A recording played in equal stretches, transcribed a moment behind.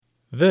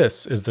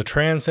This is the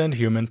Transcend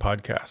Human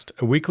podcast,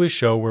 a weekly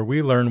show where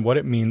we learn what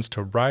it means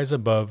to rise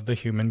above the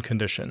human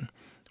condition.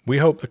 We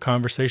hope the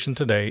conversation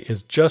today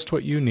is just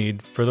what you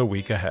need for the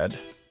week ahead.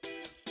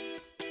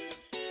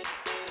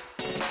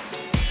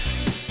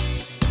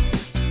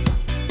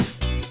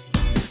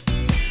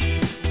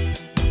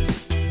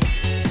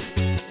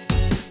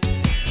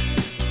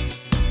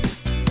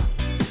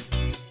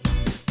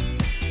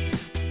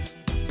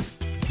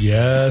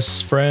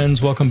 Yes,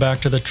 friends, welcome back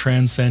to the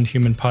Transcend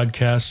Human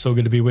podcast. So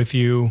good to be with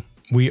you.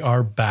 We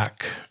are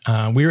back.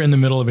 We are in the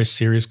middle of a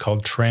series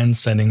called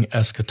Transcending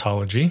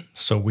Eschatology,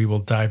 so we will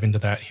dive into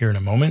that here in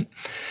a moment.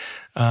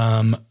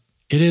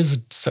 It is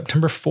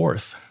September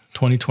 4th,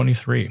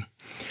 2023.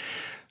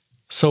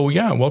 So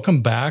yeah,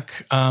 welcome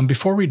back.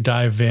 Before we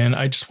dive in,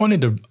 I just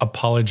wanted to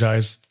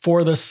apologize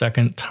for the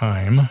second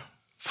time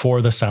for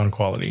the sound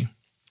quality.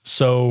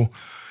 So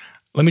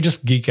let me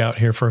just geek out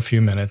here for a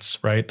few minutes,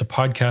 right? The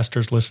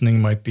podcasters listening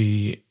might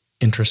be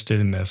interested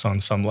in this on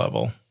some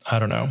level. I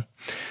don't know.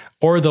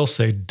 Or they'll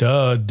say,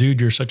 duh, dude,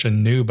 you're such a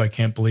noob. I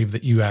can't believe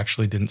that you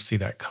actually didn't see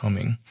that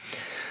coming.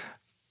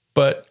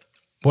 But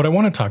what I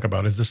want to talk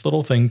about is this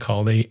little thing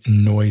called a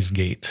noise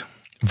gate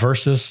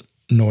versus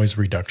noise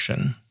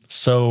reduction.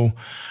 So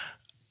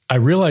I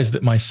realized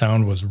that my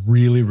sound was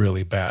really,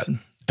 really bad.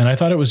 And I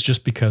thought it was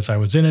just because I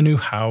was in a new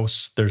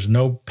house. There's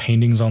no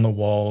paintings on the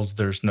walls.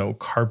 There's no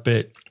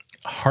carpet.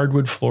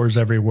 Hardwood floors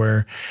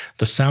everywhere.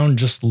 The sound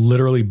just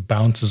literally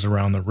bounces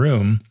around the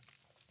room.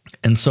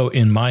 And so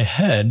in my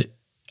head,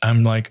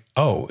 I'm like,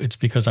 oh, it's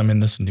because I'm in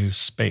this new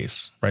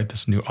space, right?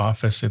 This new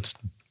office.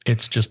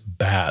 It's just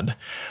bad.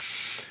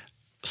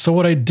 So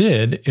what I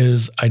did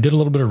is I did a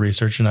little bit of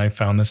research and I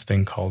found this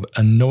thing called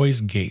a noise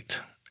gate.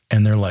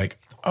 And they're like,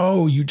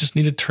 oh, you just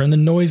need to turn the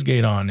noise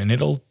gate on and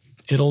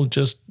it'll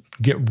just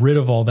get rid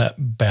of all that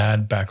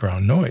bad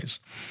background noise.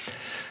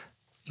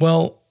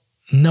 Well,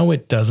 no,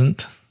 it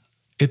doesn't.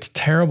 It's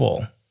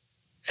terrible.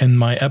 And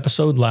my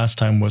episode last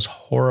time was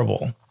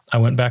horrible. I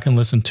went back and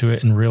listened to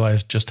it and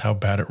realized just how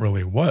bad it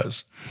really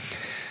was.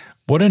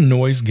 What a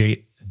noise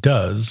gate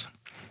does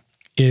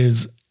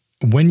is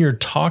when you're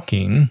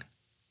talking,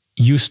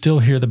 you still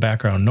hear the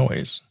background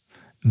noise.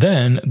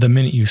 Then the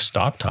minute you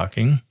stop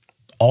talking,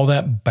 all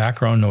that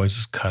background noise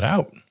is cut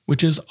out,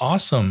 which is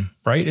awesome,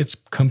 right? It's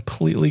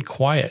completely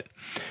quiet.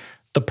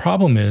 The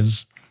problem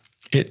is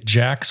it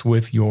jacks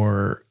with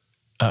your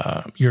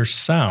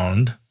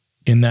sound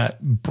in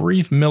that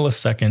brief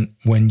millisecond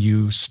when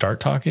you start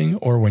talking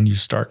or when you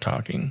stop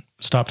talking,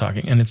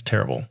 and it's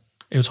terrible.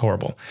 It was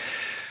horrible.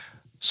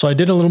 So I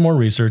did a little more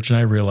research and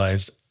I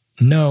realized,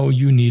 no,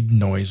 you need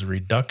noise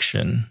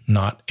reduction,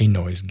 not a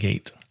noise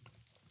gate.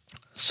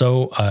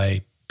 So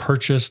I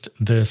purchased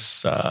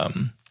this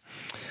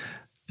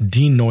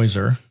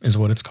denoiser is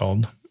what it's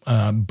called,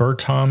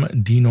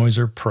 Bertom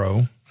Denoiser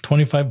Pro,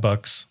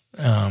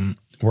 $25,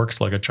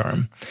 works like a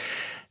charm.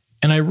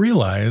 And I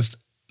realized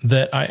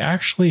that I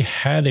actually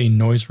had a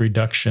noise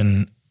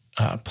reduction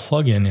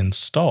plugin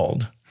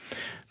installed,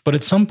 but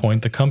at some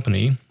point the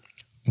company,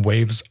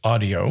 Waves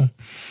Audio,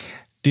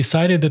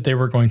 decided that they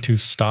were going to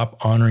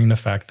stop honoring the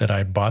fact that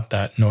I bought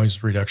that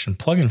noise reduction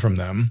plugin from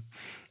them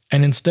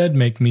and instead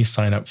make me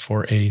sign up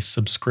for a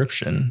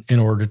subscription in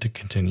order to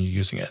continue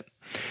using it.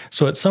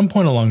 So at some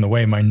point along the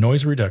way, my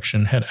noise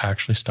reduction had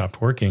actually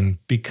stopped working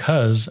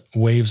because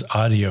Waves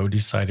Audio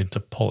decided to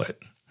pull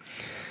it.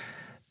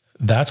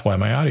 That's why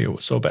my audio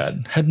was so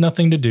bad. Had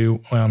nothing to do,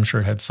 well, I'm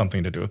sure it had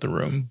something to do with the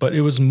room, but it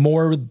was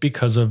more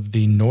because of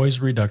the noise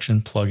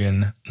reduction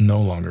plugin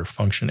no longer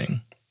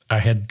functioning. I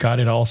had got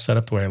it all set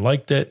up the way I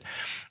liked it.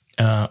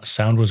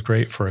 Sound was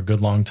great for a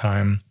good long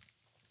time.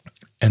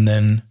 And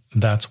then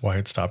that's why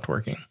it stopped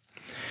working.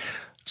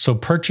 So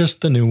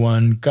purchased the new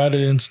one, got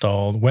it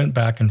installed, went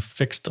back and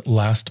fixed the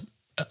last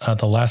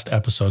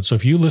episode. So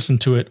if you listened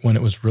to it when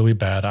it was really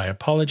bad, I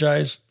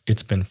apologize.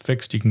 It's been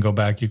fixed. You can go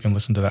back. You can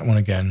listen to that one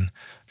again.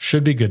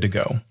 Should be good to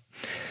go.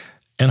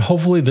 And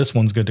hopefully this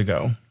one's good to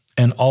go.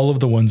 And all of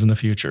the ones in the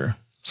future.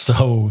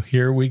 So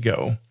here we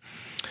go.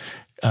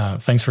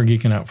 Thanks for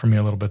geeking out for me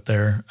a little bit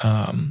there.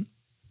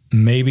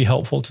 May be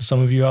helpful to some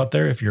of you out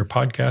there if you're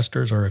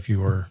podcasters or if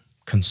you are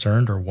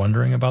concerned or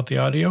wondering about the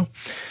audio.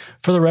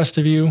 For the rest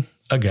of you,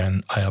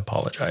 again, I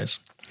apologize.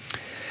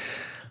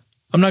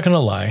 I'm not going to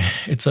lie,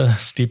 it's a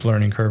steep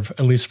learning curve,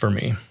 at least for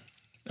me.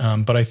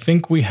 But I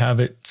think we have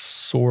it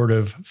sort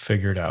of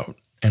figured out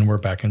and we're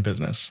back in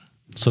business.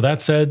 So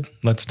that said,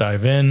 let's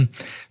dive in.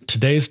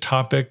 Today's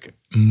topic,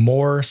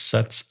 more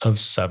sets of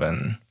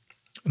 7.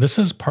 This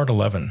is part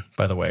 11,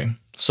 by the way.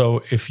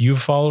 So if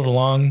you've followed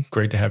along,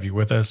 great to have you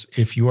with us.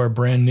 If you are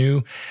brand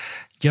new,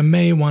 you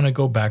may want to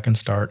go back and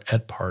start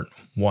at part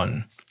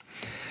 1.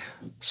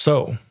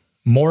 So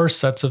more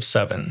sets of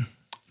 7.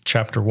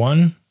 Chapter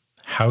 1.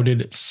 How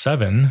did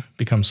 7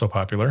 become so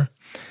popular?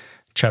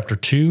 Chapter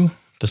 2,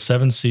 the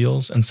 7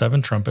 seals and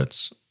 7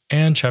 trumpets.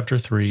 And Chapter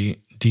 3,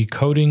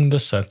 decoding the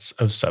sets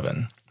of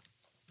 7.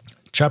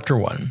 Chapter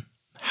 1,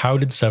 how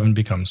did 7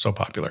 become so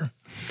popular?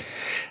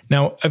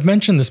 Now, I've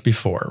mentioned this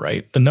before,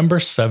 right? The number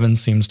 7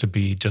 seems to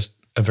be just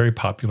a very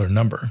popular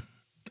number.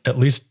 at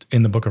least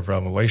in the book of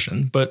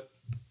Revelation, but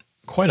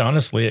quite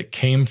honestly, it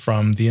came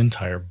from the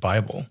entire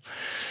Bible.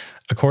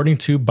 According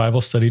to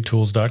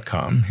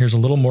BibleStudyTools.com, here's a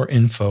little more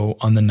info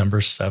on the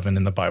number 7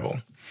 in the Bible.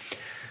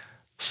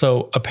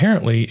 So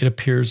apparently it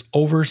appears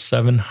over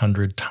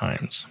 700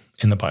 times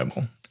in the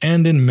Bible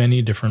and in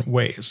many different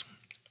ways.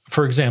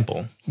 For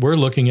example, we're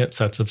looking at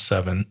sets of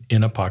 7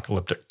 in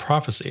apocalyptic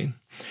prophecy,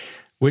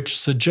 which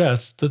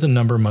suggests that the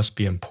number must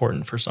be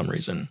important for some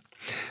reason.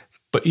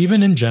 But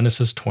even in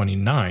Genesis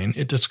 29,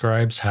 it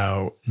describes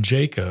how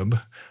Jacob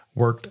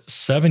worked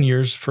 7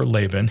 years for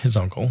Laban, his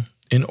uncle,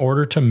 in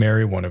order to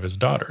marry one of his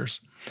daughters.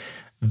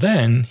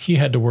 Then he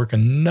had to work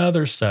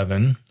another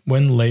 7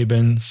 when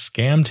Laban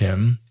scammed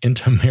him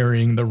into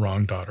marrying the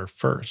wrong daughter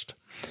first.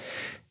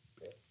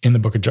 In the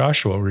book of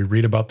Joshua, we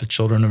read about the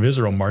children of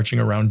Israel marching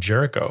around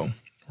Jericho,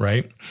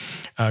 right?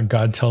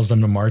 God tells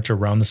them to march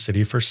around the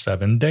city for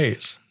 7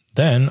 days.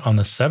 Then on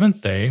the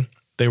 7th day,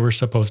 they were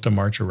supposed to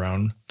march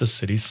around the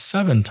city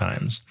 7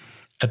 times.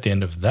 At the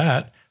end of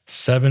that,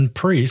 7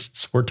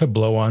 priests were to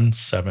blow on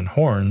 7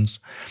 horns,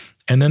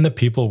 and then the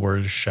people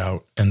were to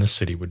shout, and the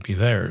city would be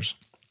theirs.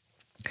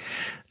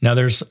 Now,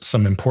 there's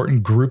some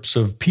important groups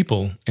of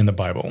people in the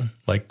Bible,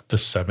 like the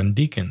 7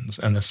 deacons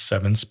and the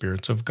 7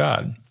 spirits of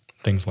God,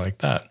 things like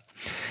that.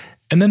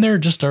 And then there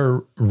just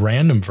are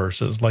random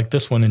verses, like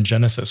this one in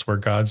Genesis, where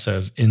God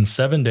says, "In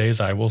 7 days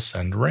I will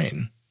send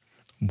rain."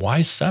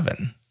 Why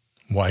 7?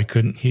 Why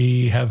couldn't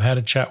he have had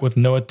a chat with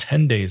Noah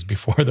 10 days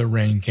before the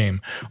rain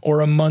came, or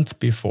a month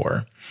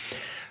before?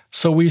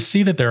 So we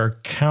see that there are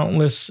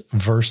countless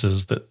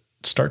verses that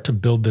start to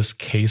build this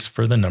case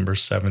for the number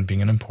 7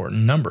 being an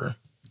important number.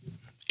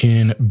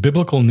 In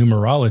biblical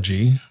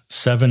numerology,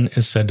 7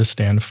 is said to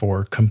stand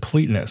for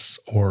completeness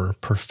or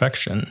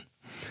perfection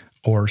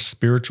or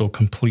spiritual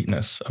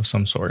completeness of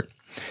some sort.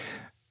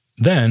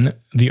 Then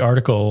the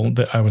article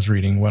that I was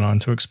reading went on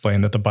to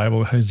explain that the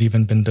Bible has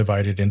even been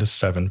divided into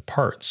 7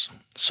 parts.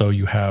 So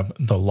you have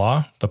the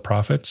law, the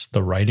prophets,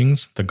 the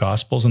writings, the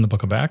Gospels and the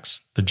book of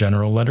Acts, the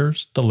general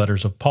letters, the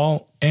letters of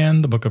Paul,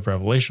 and the book of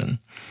Revelation.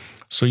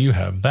 So you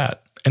have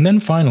that. And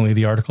then finally,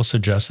 the article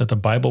suggests that the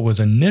Bible was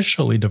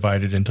initially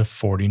divided into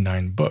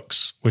 49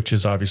 books, which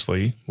is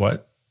obviously,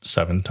 what?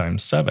 7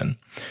 times 7,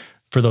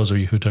 for those of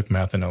you who took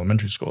math in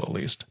elementary school at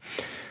least.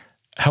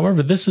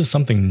 However, this is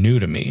something new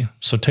to me,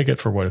 so take it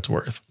for what it's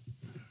worth.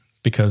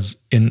 Because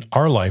in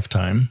our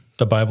lifetime,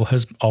 the Bible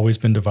has always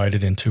been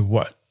divided into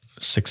what?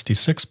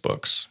 66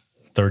 books,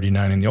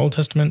 39 in the Old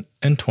Testament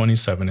and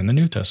 27 in the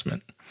New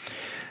Testament,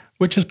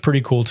 which is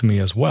pretty cool to me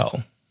as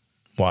well.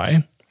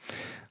 Why?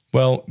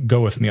 Well,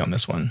 go with me on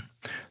this one.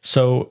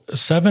 So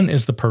 7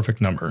 is the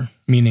perfect number,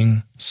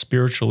 meaning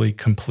spiritually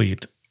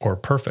complete or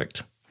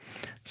perfect.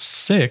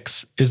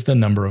 6 is the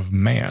number of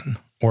man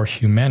or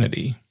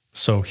humanity.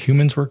 So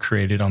humans were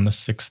created on the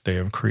 6th day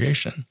of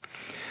creation.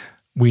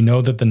 We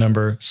know that the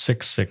number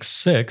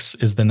 666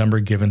 is the number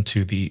given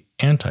to the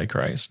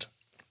Antichrist.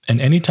 And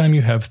anytime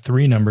you have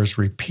 3 numbers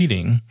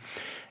repeating,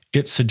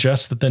 it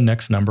suggests that the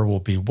next number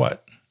will be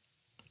what?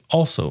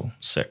 Also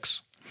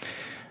 6.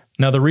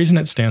 Now, the reason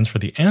it stands for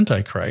the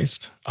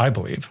Antichrist, I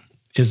believe,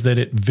 is that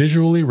it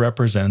visually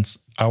represents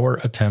our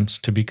attempts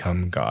to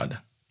become God,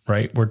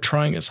 right? We're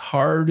trying as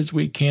hard as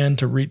we can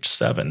to reach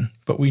 7,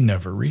 but we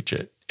never reach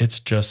it. It's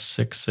just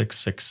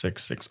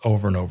 66666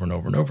 over and over and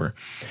over and over.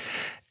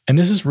 And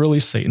this is really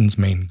Satan's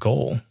main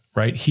goal,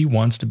 right? He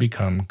wants to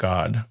become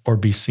God or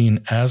be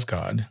seen as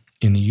God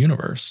in the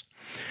universe.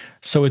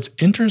 So it's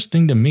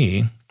interesting to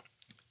me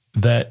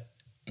that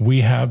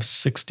we have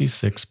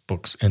 66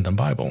 books in the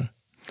Bible.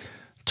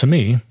 To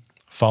me,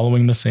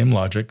 following the same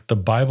logic, the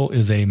Bible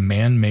is a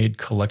man-made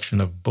collection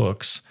of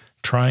books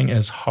trying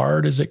as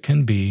hard as it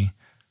can be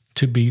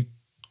to be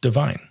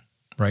divine,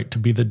 right? To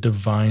be the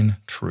divine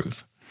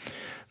truth.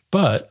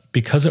 But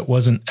because it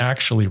wasn't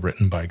actually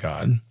written by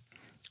God,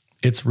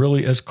 it's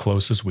really as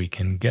close as we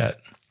can get.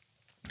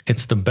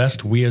 It's the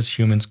best we as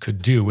humans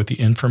could do with the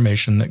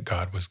information that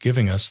God was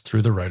giving us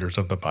through the writers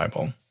of the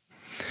Bible.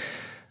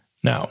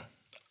 Now,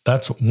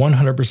 that's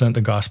 100%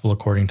 the gospel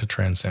according to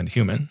Transcend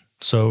Human.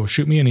 So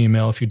shoot me an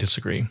email if you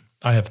disagree.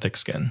 I have thick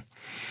skin.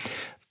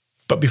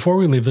 But before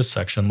we leave this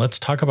section, let's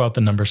talk about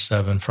the number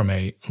 7 from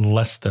a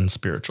less than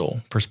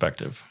spiritual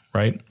perspective,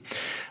 right?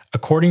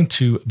 According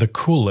to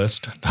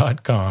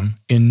thecoolest.com,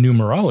 in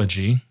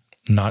numerology,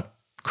 not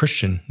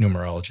Christian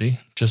numerology,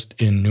 just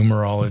in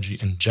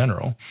numerology in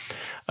general,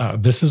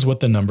 this is what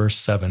the number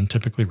 7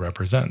 typically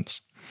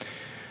represents.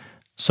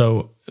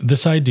 So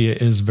this idea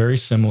is very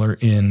similar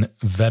in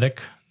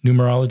Vedic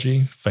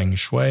numerology, Feng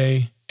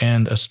Shui,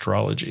 and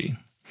astrology.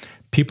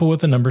 People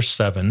with the number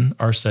 7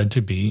 are said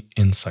to be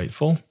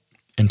insightful,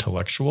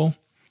 intellectual,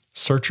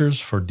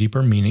 searchers for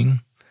deeper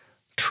meaning,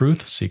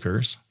 truth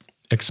seekers,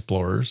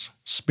 explorers,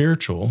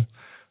 spiritual,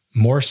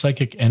 more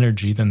psychic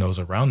energy than those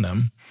around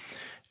them,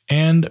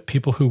 and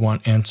people who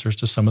want answers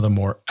to some of the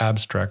more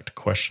abstract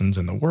questions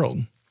in the world.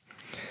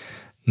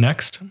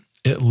 Next,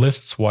 it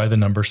lists why the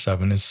number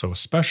 7 is so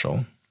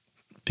special,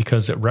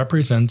 because it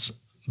represents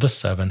the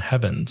 7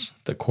 heavens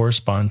that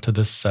correspond to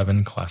the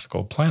 7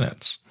 classical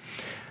planets.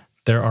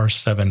 There are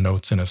 7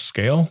 notes in a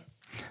scale.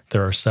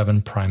 There are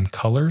 7 prime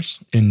colors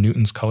in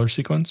Newton's color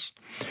sequence.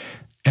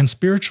 And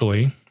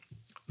spiritually,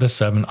 the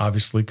 7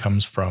 obviously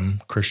comes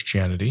from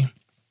Christianity,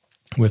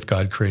 with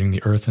God creating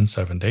the earth in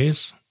 7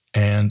 days.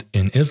 And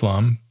in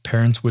Islam,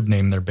 parents would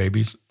name their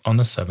babies on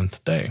the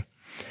 7th day.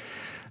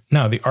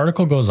 Now, the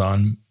article goes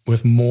on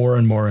with more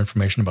and more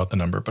information about the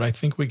number, but I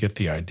think we get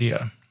the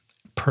idea.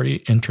 Pretty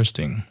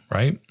interesting,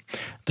 right?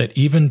 That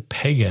even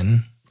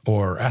pagan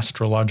or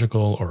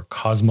astrological or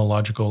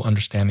cosmological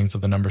understandings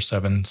of the number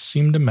 7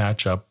 seem to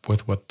match up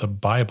with what the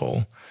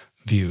Bible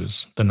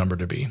views the number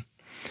to be.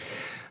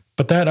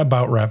 But that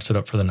about wraps it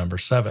up for the number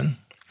 7.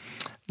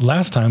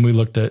 Last time we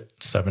looked at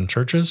 7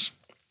 churches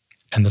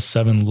and the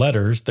 7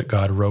 letters that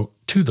God wrote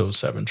to those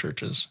 7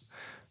 churches.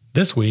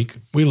 This week,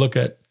 we look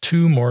at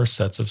 2 more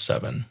sets of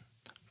 7,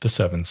 the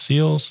 7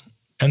 seals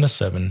and the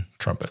 7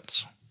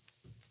 trumpets.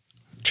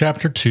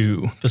 Chapter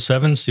 2, the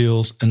 7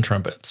 seals and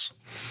trumpets.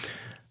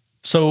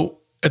 So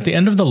at the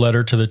end of the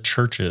letter to the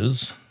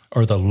churches,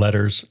 or the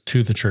letters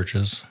to the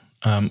churches,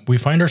 we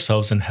find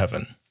ourselves in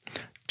heaven.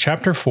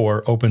 Chapter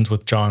 4 opens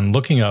with John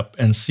looking up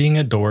and seeing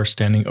a door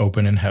standing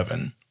open in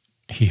heaven.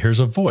 He hears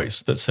a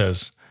voice that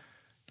says,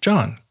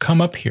 "John, come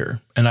up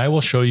here, and I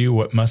will show you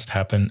what must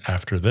happen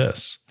after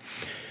this."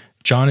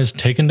 John is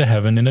taken to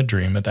heaven in a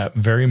dream at that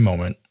very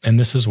moment, and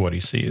this is what he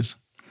sees.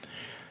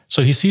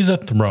 So he sees a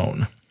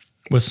throne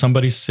with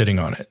somebody sitting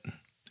on it,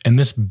 and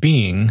this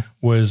being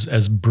was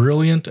as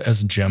brilliant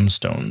as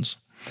gemstones.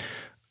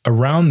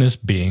 Around this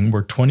being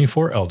were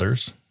 24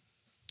 elders.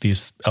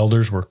 These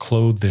elders were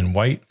clothed in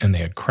white, and they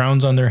had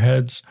crowns on their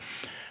heads.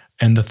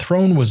 And the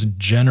throne was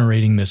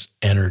generating this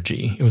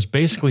energy. It was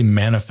basically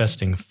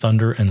manifesting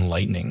thunder and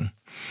lightning.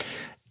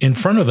 In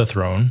front of the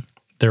throne,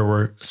 there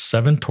were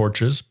 7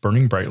 torches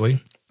burning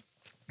brightly.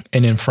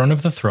 And in front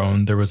of the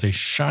throne, there was a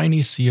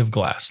shiny sea of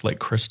glass like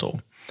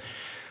crystal.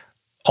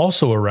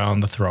 Also around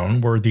the throne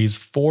were these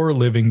 4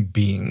 living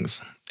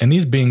beings. And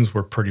these beings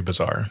were pretty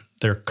bizarre.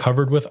 They're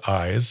covered with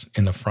eyes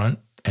in the front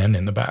and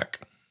in the back.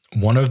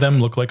 One of them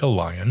looked like a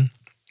lion.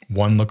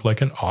 One looked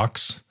like an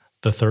ox.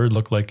 The third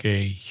looked like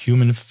a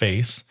human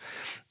face,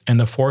 and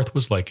the fourth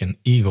was like an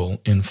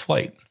eagle in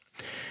flight.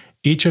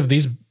 Each of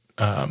these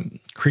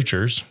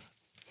creatures,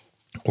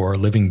 or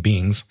living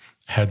beings,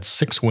 had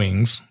 6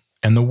 wings,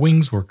 and the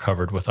wings were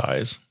covered with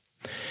eyes.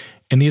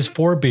 And these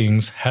 4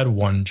 beings had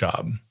one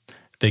job.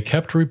 They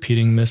kept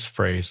repeating this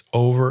phrase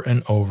over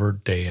and over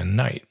day and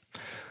night.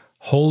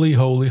 "Holy,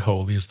 holy,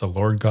 holy is the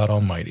Lord God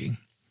Almighty,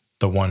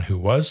 the one who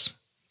was,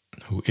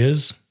 who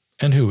is,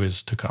 and who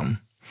is to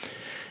come."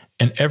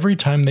 And every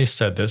time they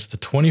said this, the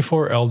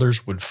 24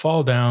 elders would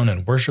fall down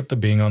and worship the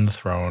being on the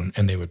throne,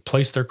 and they would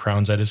place their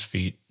crowns at his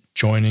feet,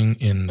 joining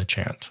in the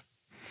chant.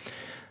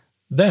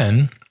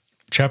 Then,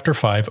 chapter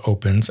 5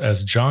 opens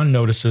as John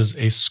notices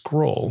a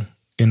scroll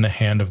in the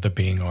hand of the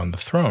being on the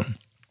throne.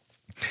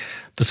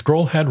 The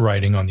scroll had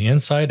writing on the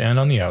inside and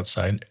on the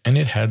outside, and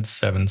it had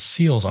 7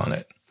 seals on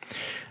it.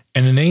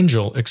 And an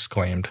angel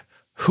exclaimed,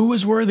 "Who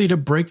is worthy to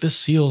break the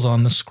seals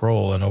on the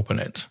scroll and open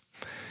it?"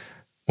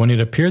 When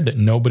it appeared that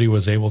nobody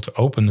was able to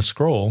open the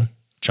scroll,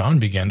 John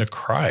began to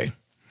cry,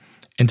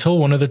 until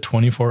one of the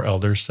 24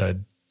 elders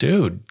said,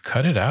 "Dude,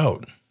 cut it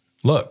out.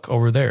 Look,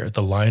 over there,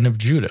 the Lion of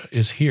Judah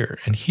is here,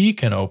 and he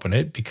can open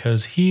it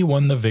because he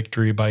won the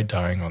victory by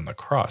dying on the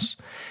cross.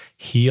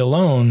 He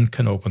alone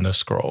can open the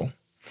scroll."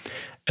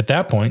 At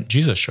that point,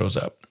 Jesus shows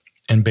up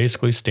and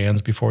basically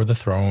stands before the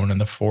throne and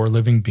the 4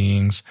 living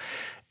beings,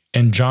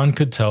 and John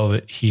could tell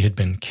that he had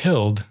been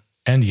killed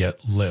and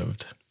yet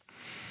lived.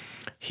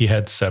 He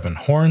had 7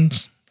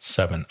 horns,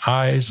 7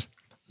 eyes,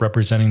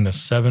 representing the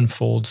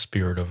 7-fold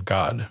Spirit of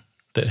God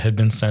that had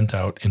been sent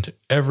out into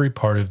every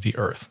part of the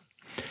earth.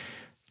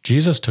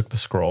 Jesus took the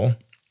scroll,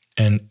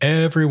 and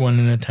everyone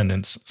in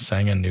attendance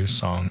sang a new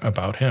song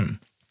about him,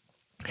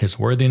 his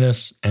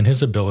worthiness, and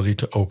his ability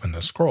to open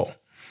the scroll.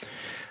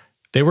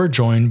 They were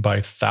joined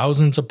by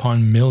thousands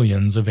upon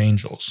millions of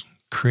angels,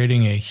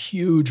 creating a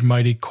huge,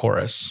 mighty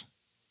chorus,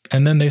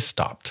 and then they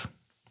stopped.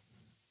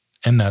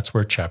 And that's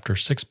where chapter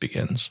 6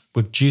 begins,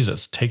 with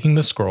Jesus taking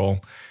the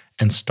scroll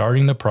and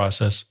starting the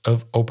process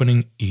of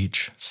opening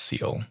each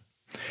seal.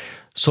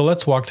 So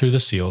let's walk through the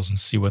seals and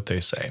see what they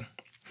say.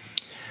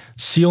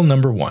 Seal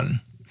number 1.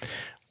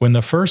 When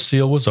the first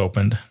seal was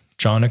opened,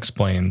 John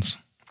explains,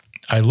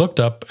 "I looked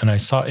up and I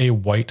saw a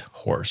white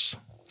horse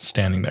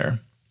standing there.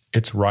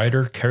 Its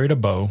rider carried a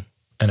bow,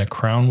 and a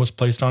crown was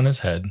placed on his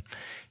head.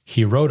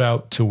 He rode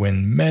out to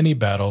win many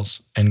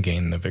battles and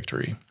gain the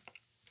victory."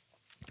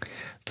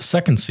 The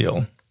second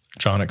seal,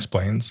 John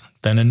explains,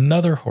 "Then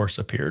another horse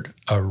appeared,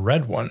 a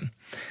red one.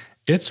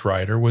 Its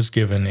rider was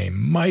given a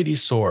mighty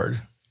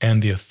sword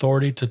and the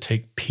authority to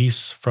take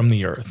peace from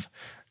the earth,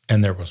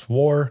 and there was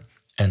war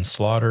and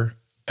slaughter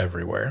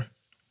everywhere."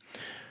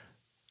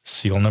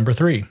 Seal number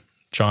 3,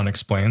 John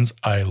explains,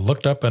 "I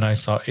looked up and I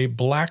saw a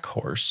black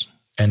horse,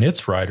 and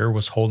its rider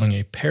was holding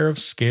a pair of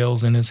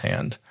scales in his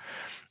hand.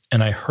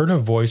 And I heard a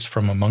voice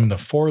from among the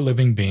 4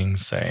 living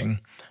beings saying,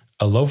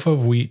 'A loaf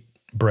of wheat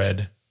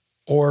bread,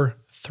 or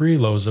 3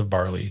 loaves of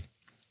barley,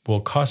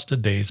 will cost a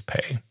day's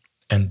pay,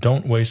 and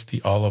don't waste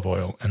the olive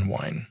oil and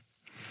wine.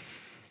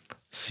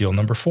 Seal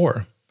number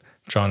 4.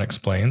 John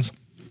explains,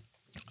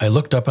 I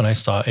looked up and I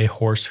saw a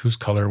horse whose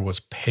color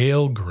was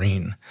pale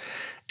green.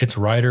 Its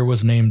rider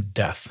was named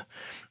Death,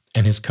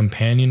 and his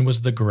companion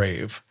was the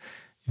Grave.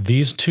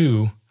 These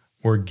two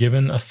were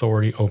given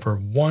authority over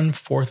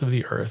 1/4 of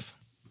the earth,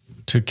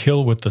 to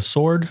kill with the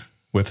sword,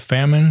 with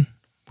famine,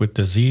 with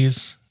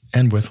disease,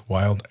 and with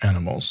wild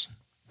animals.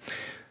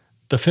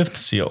 The 5th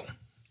seal.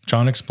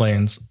 John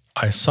explains,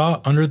 I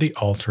saw under the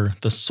altar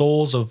the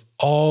souls of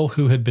all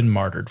who had been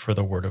martyred for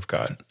the word of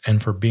God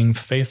and for being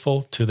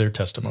faithful to their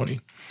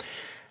testimony.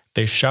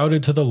 They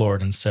shouted to the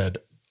Lord and said,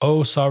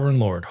 O sovereign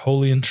Lord,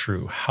 holy and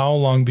true, how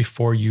long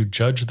before you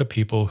judge the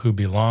people who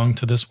belong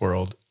to this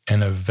world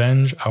and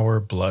avenge our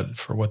blood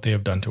for what they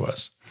have done to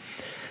us?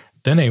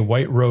 Then a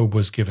white robe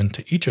was given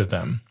to each of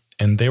them,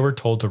 and they were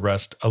told to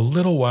rest a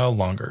little while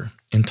longer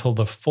until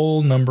the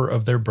full number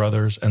of their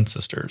brothers and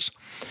sisters,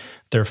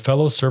 their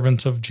fellow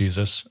servants of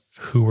Jesus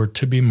who were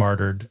to be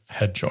martyred,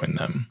 had joined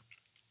them.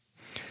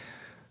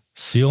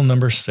 Seal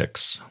number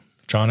 6.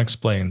 John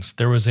explains,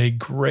 there was a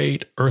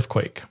great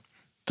earthquake.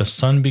 The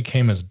sun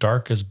became as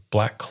dark as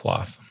black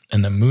cloth,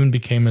 and the moon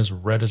became as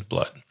red as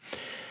blood.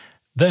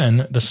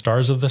 Then the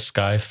stars of the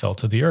sky fell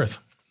to the earth,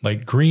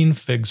 like green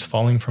figs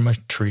falling from a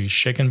tree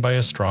shaken by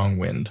a strong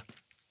wind.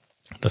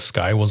 The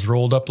sky was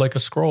rolled up like a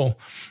scroll,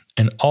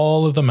 and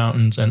all of the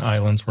mountains and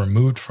islands were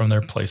moved from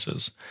their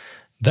places.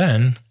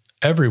 Then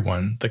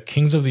everyone, the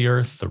kings of the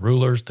earth, the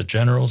rulers, the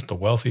generals, the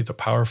wealthy, the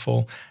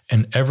powerful,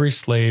 and every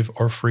slave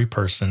or free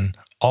person,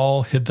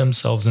 all hid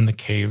themselves in the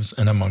caves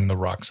and among the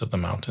rocks of the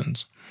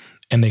mountains.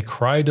 And they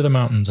cried to the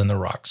mountains and the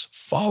rocks,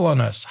 fall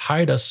on us,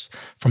 hide us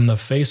from the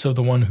face of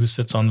the one who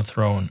sits on the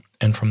throne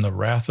and from the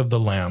wrath of the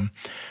Lamb,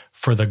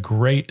 for the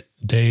great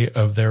day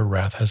of their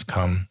wrath has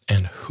come,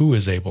 and who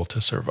is able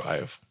to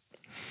survive?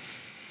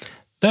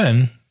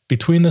 Then,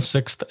 between the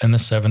 6th and the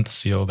 7th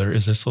seal, there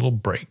is this little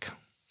break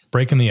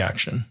in the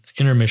action,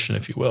 intermission,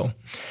 if you will.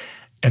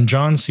 And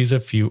John sees a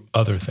few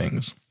other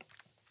things.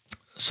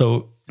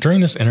 So during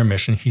this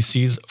intermission, he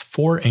sees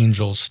 4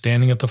 angels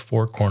standing at the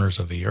 4 corners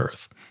of the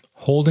earth,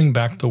 holding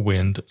back the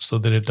wind so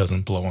that it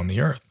doesn't blow on the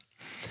earth.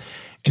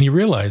 And he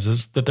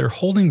realizes that they're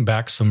holding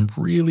back some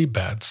really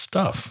bad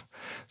stuff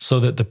so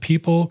that the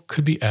people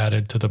could be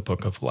added to the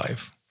book of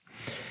life.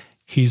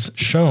 He's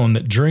shown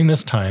that during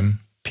this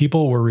time,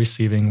 people were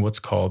receiving what's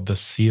called the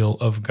seal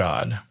of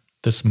God,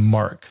 this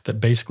mark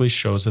that basically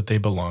shows that they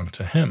belong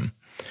to him.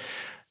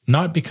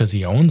 Not because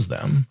he owns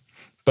them,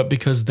 but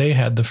because they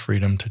had the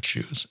freedom to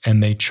choose,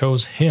 and they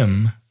chose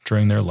him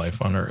during their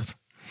life on earth.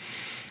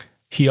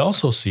 He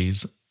also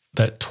sees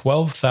that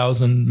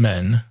 12,000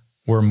 men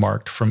were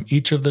marked from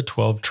each of the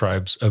 12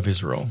 tribes of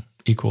Israel,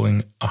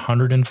 equaling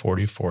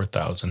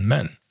 144,000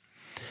 men.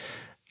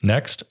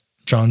 Next,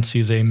 John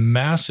sees a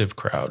massive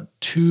crowd,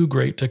 too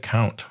great to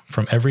count,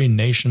 from every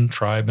nation,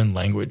 tribe, and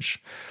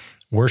language,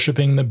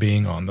 worshiping the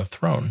being on the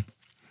throne.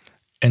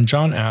 And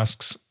John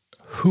asks,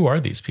 who are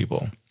these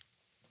people?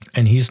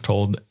 And he's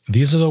told,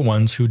 these are the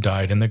ones who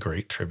died in the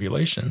great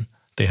tribulation.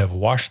 They have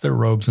washed their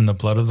robes in the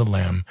blood of the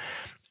Lamb,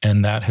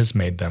 and that has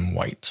made them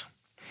white.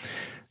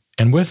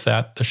 And with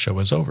that, the show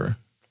is over.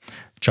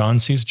 John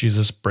sees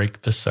Jesus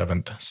break the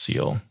 7th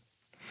seal.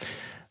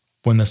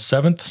 When the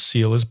 7th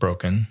seal is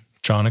broken,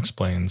 John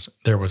explains,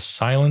 there was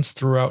silence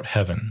throughout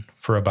heaven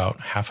for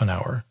about half an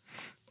hour.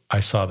 I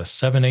saw the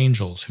 7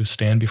 angels who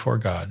stand before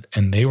God,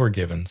 and they were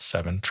given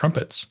 7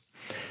 trumpets.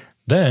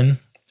 Then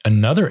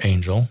another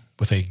angel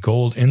with a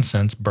gold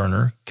incense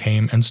burner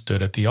came and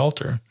stood at the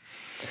altar.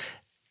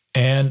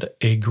 And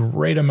a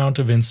great amount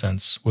of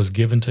incense was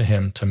given to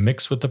him to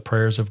mix with the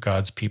prayers of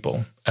God's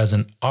people as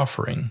an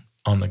offering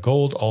on the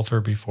gold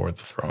altar before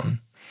the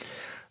throne.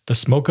 The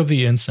smoke of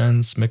the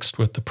incense mixed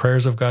with the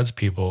prayers of God's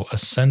people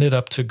ascended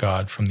up to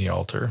God from the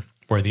altar,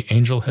 where the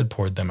angel had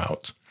poured them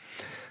out.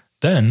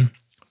 Then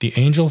the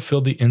angel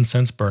filled the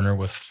incense burner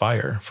with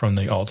fire from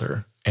the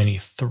altar, and he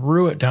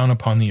threw it down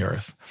upon the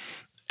earth.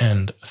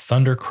 And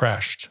thunder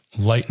crashed,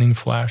 lightning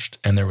flashed,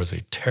 and there was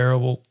a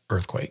terrible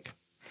earthquake.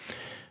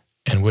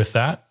 And with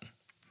that,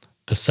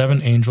 the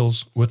 7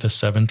 angels with the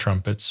 7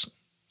 trumpets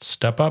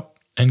step up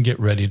and get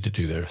ready to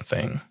do their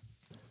thing.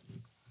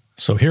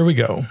 So here we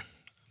go.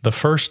 The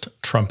first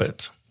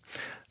trumpet.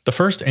 The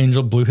first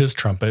angel blew his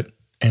trumpet,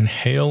 and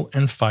hail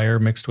and fire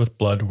mixed with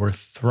blood were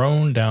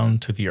thrown down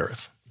to the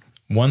earth.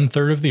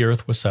 1/3 of the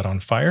earth was set on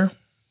fire,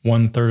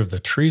 1/3 of the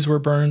trees were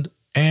burned,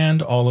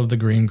 and all of the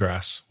green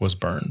grass was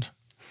burned.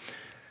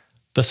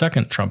 The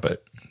second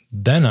trumpet.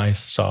 Then I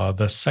saw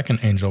the second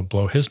angel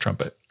blow his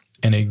trumpet,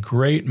 and a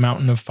great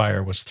mountain of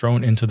fire was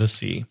thrown into the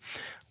sea.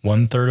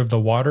 1/3 of the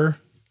water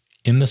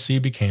in the sea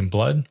became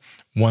blood,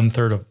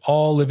 1/3 of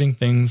all living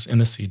things in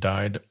the sea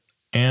died,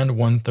 and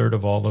 1/3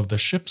 of all of the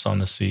ships on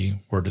the sea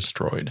were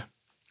destroyed.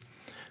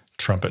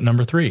 Trumpet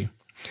number 3.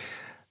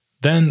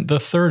 Then the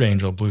third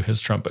angel blew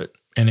his trumpet,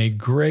 and a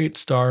great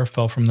star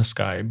fell from the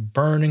sky,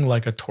 burning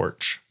like a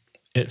torch.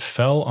 It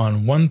fell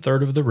on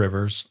 1/3 of the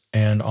rivers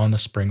and on the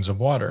springs of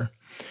water.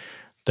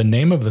 The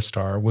name of the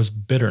star was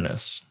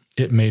bitterness.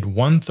 It made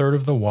 1/3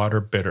 of the water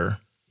bitter,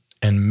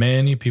 and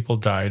many people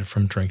died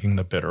from drinking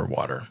the bitter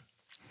water.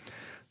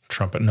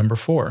 Trumpet number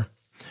 4.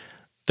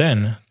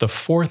 Then the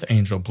fourth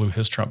angel blew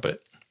his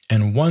trumpet,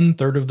 and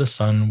 1/3 of the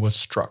sun was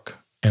struck,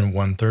 and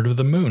 1/3 of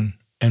the moon,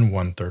 and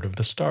 1/3 of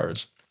the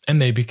stars,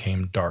 and they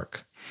became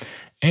dark.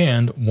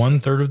 And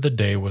 1/3 of the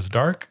day was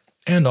dark,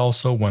 and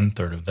also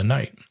 1/3 of the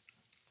night.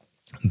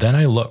 Then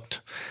I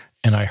looked,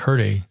 and I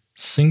heard a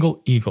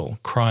single eagle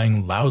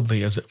crying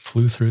loudly as it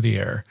flew through the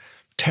air,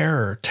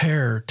 "Terror,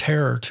 terror,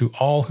 terror to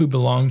all who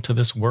belong to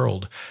this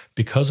world,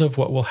 because of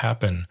what will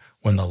happen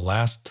when the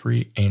last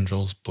 3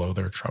 angels blow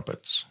their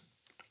trumpets."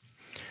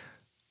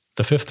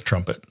 The fifth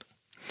trumpet.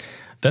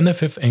 Then the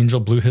fifth angel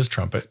blew his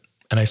trumpet,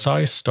 and I saw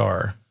a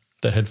star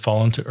that had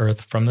fallen to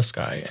earth from the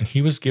sky, and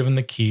he was given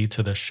the key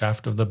to the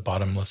shaft of the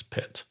bottomless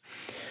pit.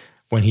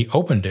 When he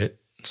opened it,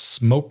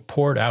 smoke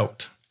poured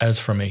out as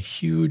from a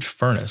huge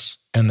furnace,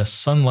 and the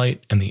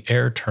sunlight and the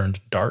air turned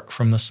dark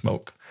from the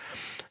smoke.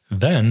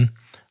 Then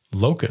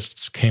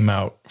locusts came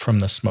out from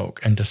the smoke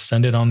and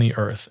descended on the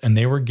earth, and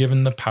they were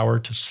given the power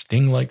to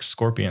sting like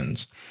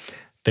scorpions.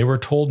 They were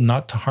told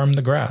not to harm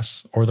the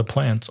grass or the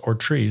plants or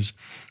trees,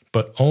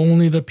 but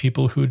only the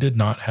people who did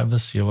not have the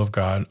seal of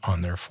God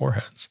on their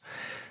foreheads.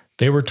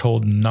 They were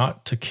told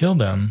not to kill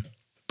them,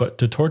 but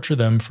to torture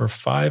them for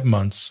 5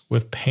 months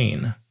with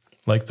pain,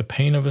 like the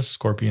pain of a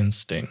scorpion's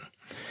sting.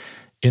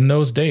 In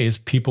those days,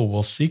 people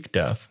will seek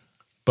death,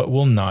 but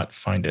will not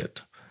find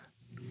it.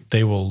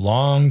 They will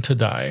long to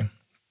die,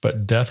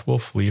 but death will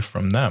flee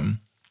from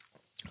them.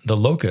 The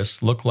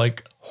locusts looked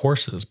like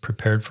horses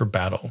prepared for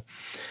battle.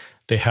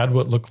 They had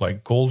what looked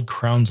like gold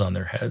crowns on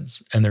their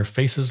heads, and their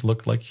faces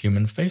looked like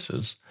human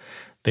faces.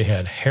 They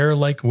had hair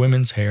like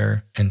women's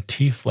hair, and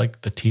teeth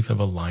like the teeth of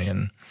a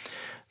lion.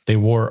 They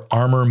wore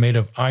armor made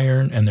of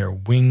iron, and their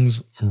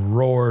wings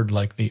roared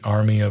like the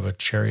army of a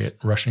chariot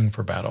rushing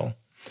for battle.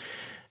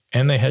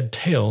 And they had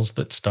tails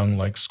that stung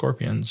like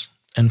scorpions.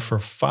 And for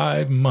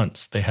 5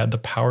 months they had the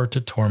power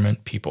to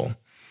torment people.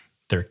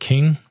 Their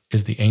king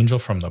is the angel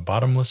from the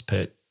bottomless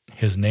pit.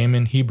 His name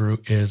in Hebrew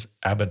is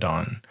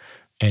Abaddon,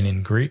 and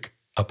in Greek,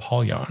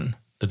 Apollyon,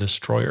 the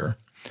destroyer.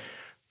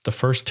 The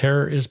first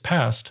terror is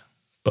past,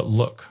 but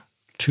look,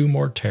 2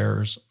 more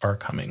terrors are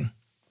coming.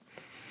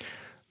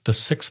 The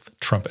sixth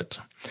trumpet.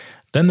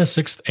 Then the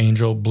sixth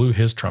angel blew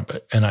his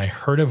trumpet, and I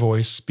heard a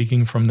voice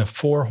speaking from the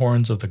 4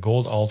 horns of the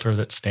gold altar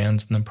that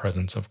stands in the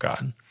presence of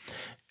God.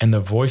 And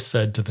the voice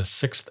said to the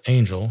sixth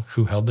angel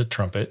who held the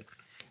trumpet,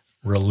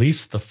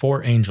 "Release the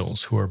 4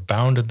 angels who are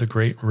bound at the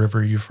great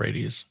river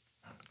Euphrates."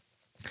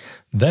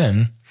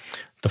 Then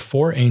the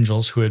 4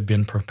 angels who had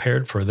been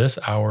prepared for this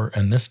hour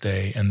and this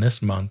day and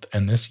this month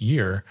and this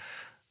year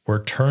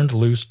were turned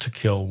loose to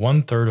kill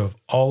 1/3 of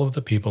all of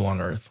the people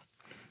on earth.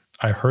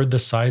 I heard the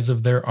size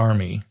of their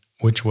army,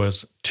 which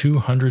was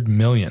 200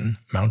 million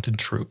mounted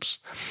troops.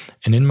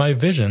 And in my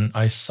vision,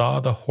 I saw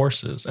the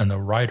horses and the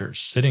riders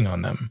sitting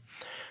on them.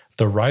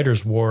 The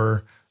riders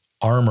wore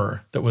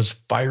armor that was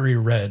fiery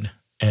red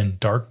and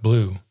dark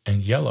blue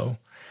and yellow.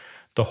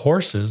 The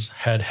horses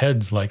had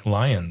heads like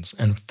lions,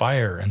 and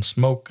fire and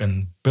smoke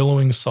and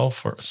billowing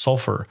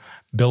sulfur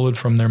billowed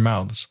from their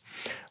mouths.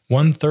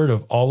 1/3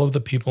 of all of the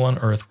people on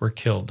earth were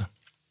killed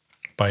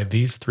by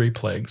these 3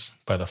 plagues,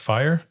 by the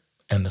fire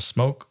and the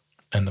smoke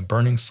and the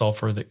burning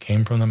sulfur that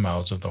came from the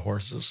mouths of the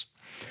horses.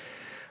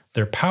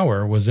 Their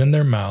power was in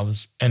their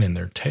mouths and in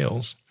their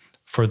tails,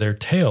 for their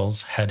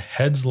tails had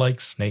heads like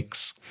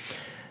snakes,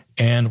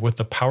 and with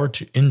the power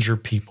to injure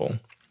people.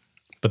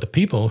 But the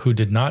people who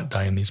did not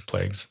die in these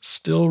plagues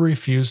still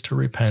refused to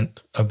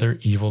repent of their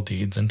evil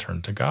deeds and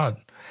turn to God.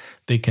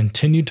 They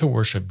continued to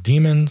worship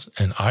demons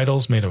and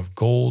idols made of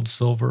gold,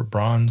 silver,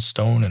 bronze,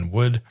 stone, and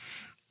wood,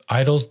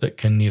 idols that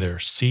can neither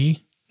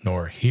see,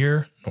 nor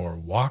hear, nor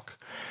walk.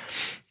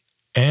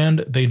 And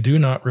they do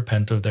not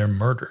repent of their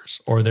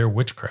murders, or their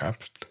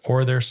witchcraft,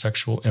 or their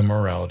sexual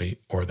immorality,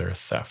 or their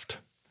theft.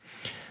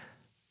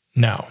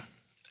 Now,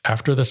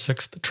 after the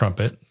 6th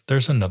trumpet,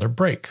 there's another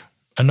break,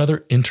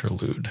 another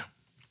interlude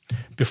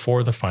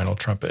before the final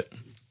trumpet.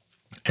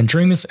 And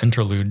during this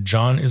interlude,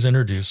 John is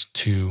introduced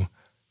to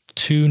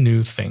 2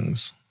 new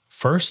things.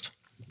 First,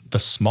 the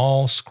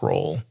small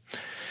scroll.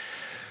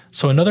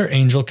 So another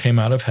angel came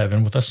out of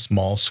heaven with a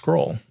small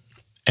scroll,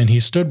 and he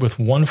stood with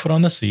 1 foot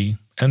on the sea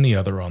and the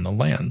other on the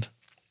land.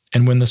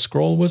 And when the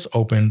scroll was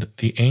opened,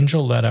 the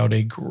angel let out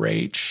a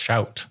great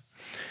shout,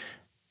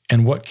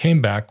 and what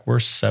came back were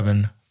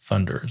 7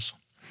 thunders.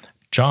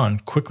 John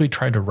quickly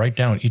tried to write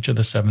down each of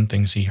the 7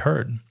 things he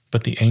heard,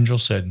 but the angel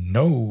said,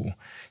 "No,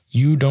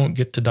 you don't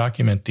get to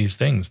document these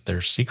things.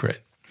 They're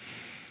secret."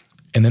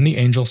 And then the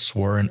angel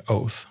swore an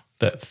oath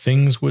that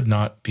things would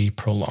not be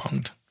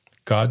prolonged.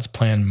 God's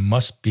plan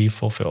must be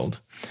fulfilled.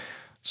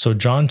 So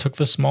John took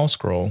the small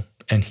scroll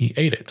and he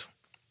ate it,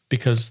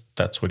 because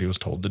that's what he was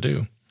told to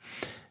do.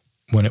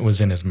 When it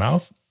was in his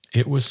mouth,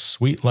 it was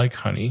sweet like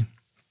honey,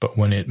 but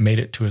when it made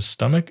it to his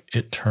stomach,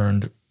 it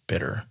turned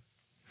bitter.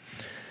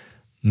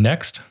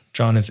 Next,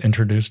 John is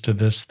introduced to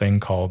this thing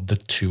called the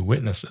 2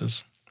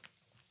 witnesses.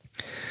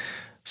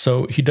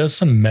 So he does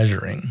some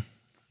measuring,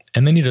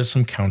 and then he does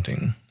some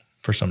counting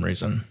for some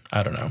reason.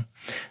 I don't know.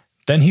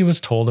 Then he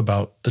was told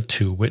about the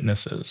two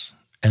witnesses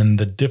and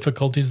the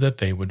difficulties that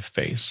they would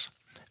face.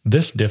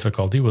 This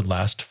difficulty would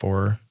last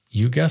for,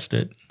 you guessed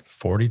it,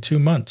 42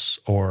 months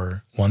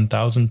or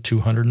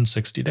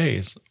 1,260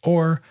 days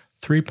or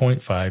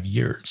 3.5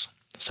 years.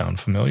 Sound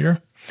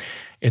familiar?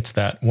 It's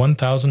that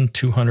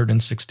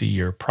 1,260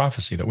 year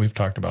prophecy that we've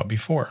talked about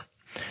before.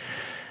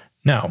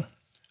 Now,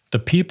 the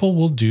people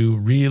will do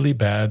really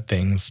bad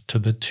things to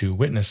the two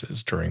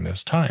witnesses during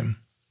this time,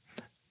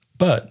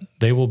 but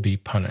they will be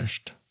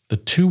punished. The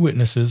two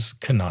witnesses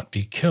cannot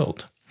be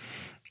killed.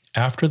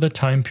 After the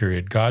time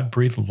period, God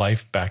breathed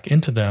life back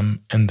into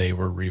them and they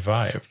were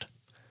revived.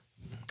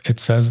 It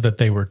says that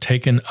they were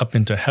taken up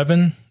into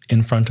heaven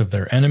in front of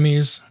their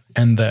enemies,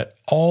 and that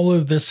all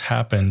of this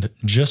happened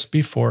just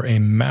before a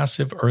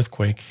massive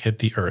earthquake hit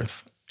the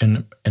earth,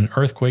 an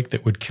earthquake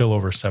that would kill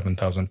over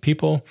 7,000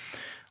 people,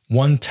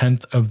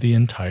 1/10 of the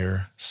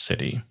entire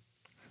city.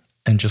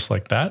 And just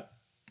like that,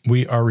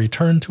 we are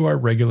returned to our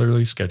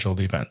regularly scheduled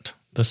event,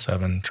 the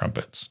 7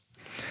 trumpets.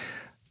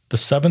 The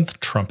 7th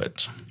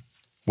trumpet,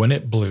 when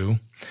it blew,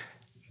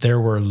 there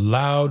were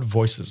loud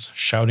voices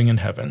shouting in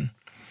heaven,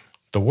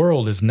 "The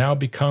world is now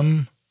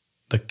become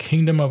the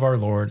kingdom of our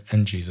Lord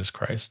and Jesus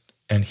Christ,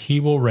 and he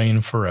will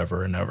reign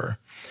forever and ever."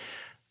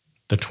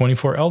 The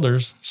 24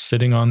 elders,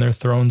 sitting on their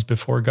thrones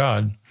before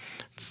God,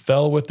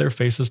 fell with their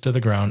faces to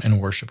the ground and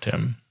worshipped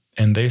him.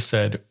 And they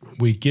said,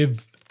 "We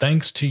give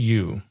thanks to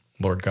you,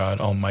 Lord God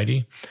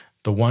Almighty,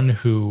 the one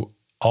who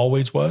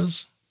always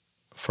was,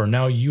 for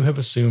now you have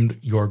assumed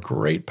your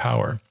great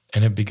power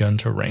and have begun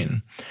to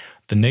reign.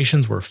 The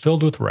nations were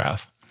filled with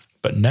wrath,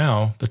 but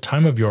now the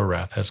time of your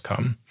wrath has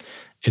come.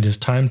 It is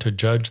time to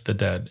judge the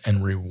dead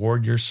and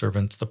reward your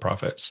servants the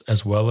prophets,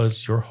 as well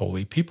as your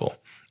holy people,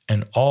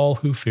 and all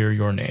who fear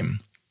your name,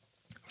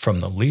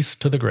 from the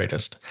least to the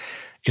greatest.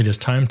 It is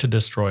time to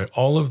destroy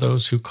all of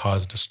those who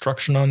cause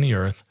destruction on the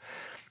earth."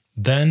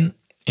 Then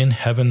in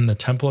heaven the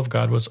temple of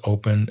God was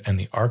opened, and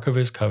the ark of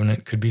his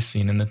covenant could be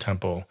seen in the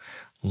temple.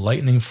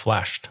 Lightning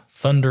flashed,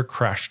 thunder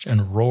crashed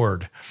and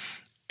roared,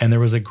 and there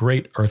was a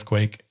great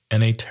earthquake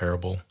and a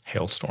terrible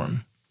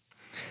hailstorm.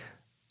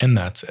 And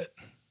that's it.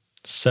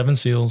 7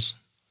 seals,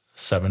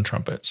 7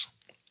 trumpets,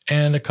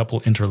 and a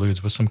couple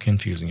interludes with some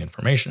confusing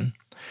information.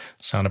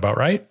 Sound about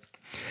right?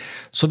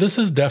 So this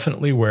is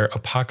definitely where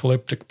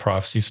apocalyptic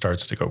prophecy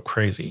starts to go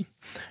crazy.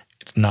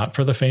 It's not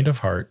for the faint of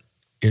heart.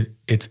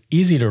 It's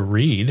easy to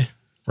read,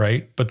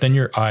 right? But then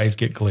your eyes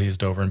get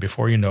glazed over, and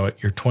before you know it,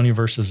 you're 20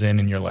 verses in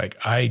and you're like,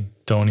 I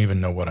don't even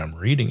know what I'm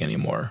reading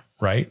anymore,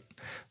 right?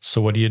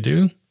 So what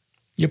do?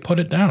 You put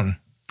it down.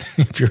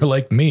 If you're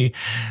like me,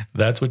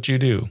 that's what you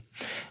do.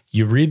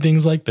 You read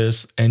things like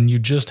this and you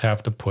just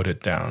have to put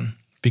it down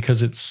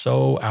because it's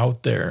so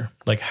out there.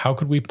 Like, how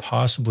could we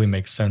possibly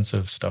make sense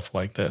of stuff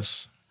like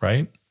this,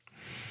 right?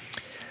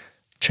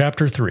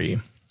 Chapter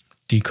 3,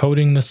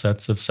 Decoding the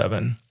Sets of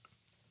 7.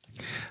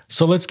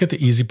 So let's get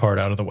the easy part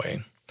out of the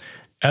way.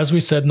 As we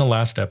said in the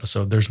last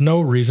episode, there's no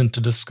reason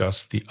to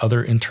discuss the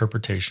other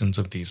interpretations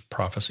of these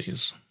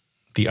prophecies.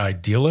 The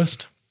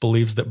idealist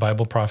believes that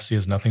Bible prophecy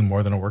is nothing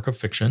more than a work of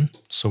fiction,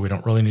 so we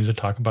don't really need to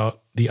talk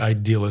about the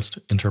idealist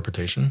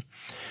interpretation.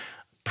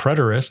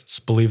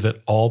 Preterists believe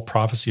that all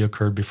prophecy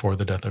occurred before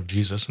the death of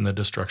Jesus and the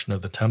destruction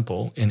of the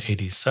temple in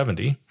AD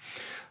 70,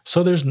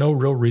 so there's no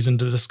real reason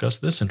to discuss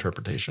this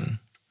interpretation,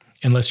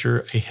 unless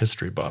you're a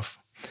history buff.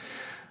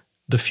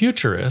 The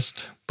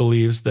futurist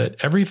believes that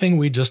everything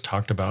we just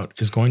talked about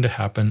is going to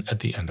happen at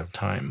the end of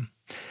time.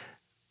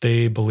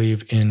 They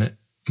believe in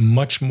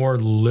much more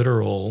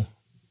literal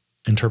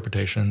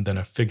interpretation than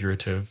a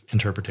figurative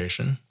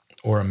interpretation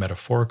or a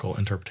metaphorical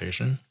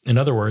interpretation. In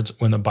other words,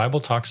 when the Bible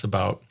talks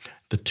about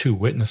the 2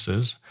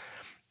 witnesses,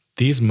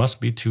 these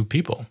must be 2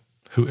 people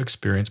who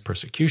experience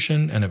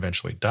persecution and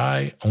eventually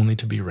die, only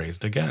to be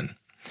raised again.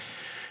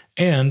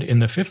 And in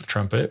the 5th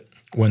trumpet,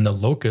 when the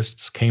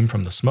locusts came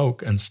from the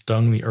smoke and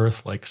stung the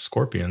earth like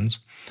scorpions,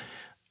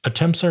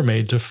 attempts are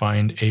made to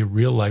find a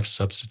real-life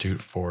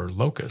substitute for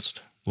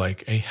locust,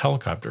 like a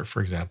helicopter,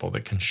 for example,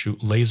 that can shoot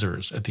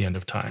lasers at the end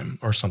of time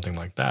or something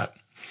like that.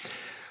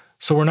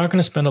 So we're not going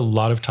to spend a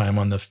lot of time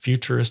on the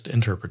futurist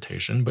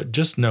interpretation, but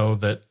just know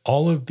that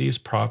all of these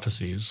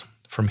prophecies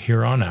from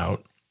here on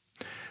out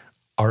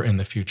are in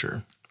the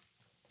future.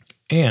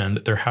 And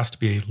there has to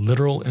be a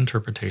literal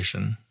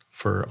interpretation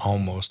for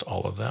almost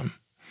all of them.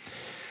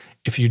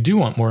 If you do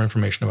want more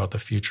information about the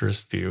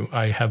futurist view,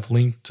 I have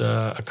linked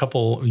a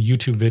couple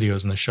YouTube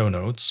videos in the show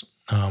notes.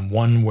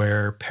 One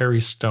where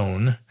Perry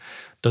Stone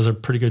does a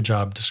pretty good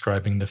job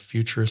describing the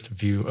futurist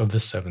view of the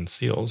 7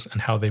 seals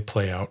and how they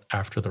play out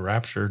after the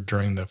rapture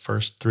during the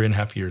first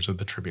 3.5 years of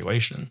the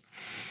tribulation.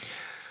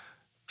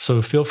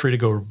 So feel free to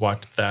go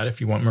watch that if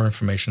you want more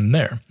information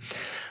there.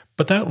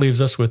 But that leaves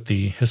us with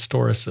the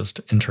historicist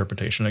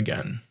interpretation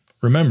again.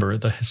 Remember,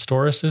 the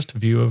historicist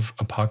view of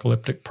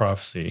apocalyptic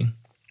prophecy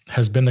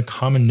has been the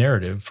common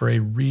narrative for a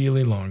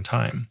really long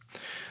time,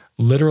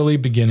 literally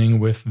beginning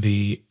with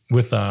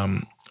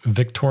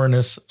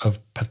Victorinus of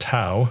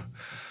Patau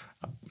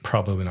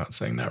Probably not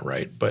saying that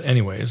right. But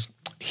anyways,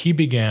 he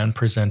began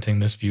presenting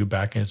this view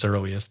back as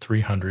early as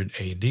 300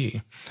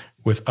 AD,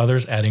 with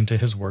others adding to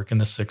his work in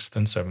the 6th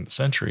and 7th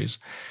centuries.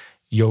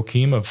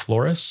 Joachim of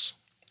Florus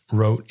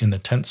wrote in the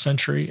 10th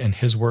century, and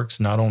his works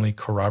not only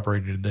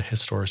corroborated the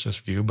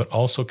historicist view, but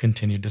also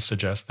continued to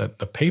suggest that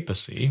the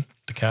papacy,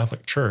 the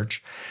Catholic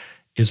Church,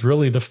 is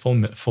really the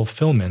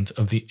fulfillment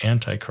of the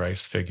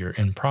Antichrist figure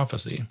in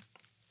prophecy.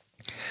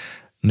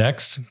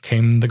 Next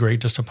came the Great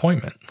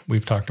Disappointment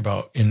we've talked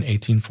about in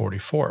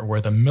 1844,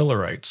 where the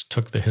Millerites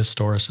took the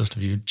historicist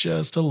view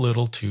just a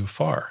little too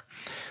far,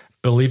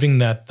 believing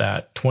that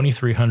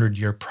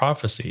 2,300-year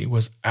prophecy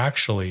was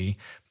actually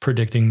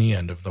predicting the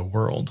end of the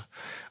world.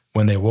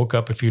 When they woke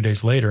up a few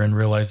days later and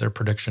realized their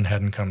prediction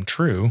hadn't come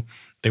true,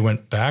 they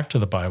went back to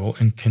the Bible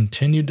and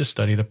continued to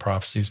study the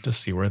prophecies to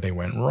see where they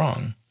went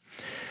wrong.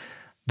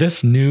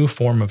 This new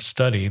form of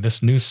study,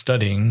 this new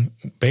studying,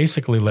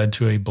 basically led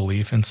to a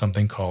belief in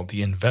something called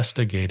the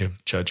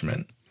investigative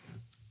judgment.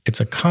 It's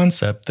a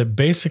concept that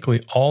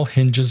basically all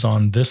hinges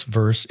on this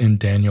verse in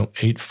Daniel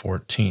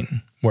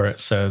 8:14, where it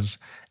says,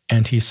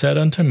 "And he said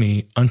unto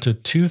me, unto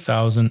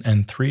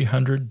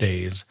 2,300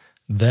 days,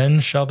 then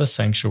shall the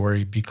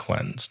sanctuary be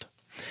cleansed."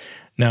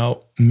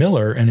 Now,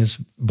 Miller and his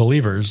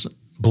believers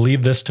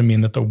believed this to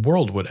mean that the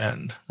world would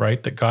end,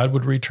 right? That God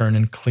would return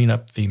and clean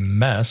up the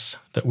mess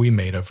that we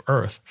made of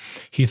earth.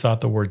 He thought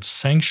the word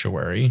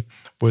sanctuary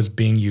was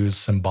being used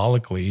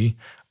symbolically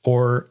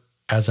or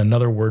as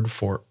another word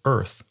for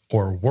earth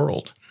or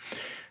world.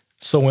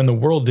 So when the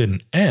world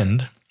didn't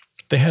end,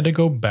 they had to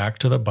go back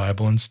to the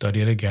Bible and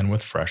study it again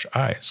with fresh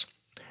eyes.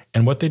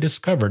 And what they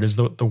discovered is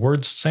that the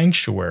word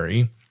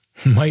sanctuary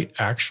might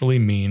actually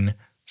mean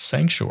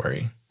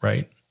sanctuary,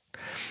 right?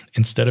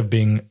 Instead of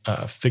being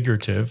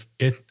figurative,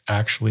 it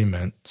actually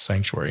meant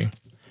sanctuary.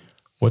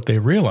 What they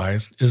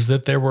realized is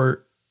that there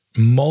were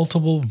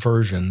multiple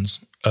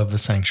versions of the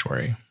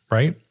sanctuary,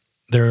 right?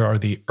 There are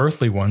the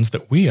earthly ones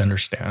that we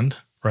understand,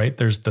 right?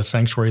 There's the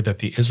sanctuary that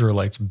the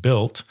Israelites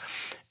built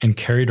and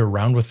carried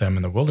around with them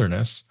in the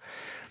wilderness.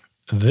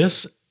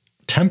 This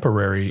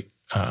temporary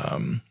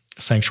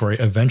sanctuary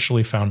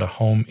eventually found a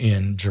home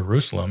in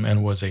Jerusalem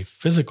and was a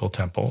physical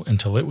temple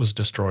until it was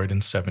destroyed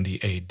in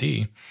 70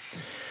 AD.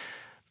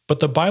 But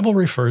the Bible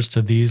refers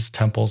to these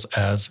temples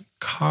as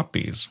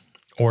copies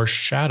or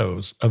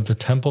shadows of the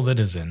temple that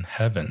is in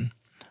heaven,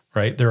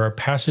 right? There are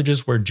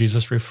passages where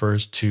Jesus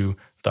refers to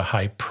the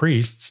high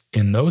priests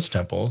in those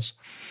temples,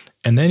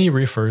 and then he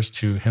refers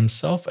to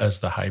himself as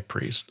the high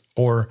priest.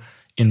 Or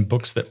in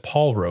books that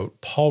Paul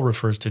wrote, Paul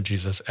refers to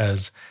Jesus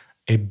as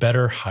a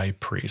better high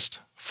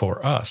priest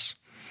for us.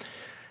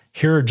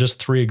 Here are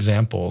just 3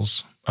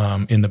 examples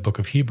in the book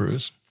of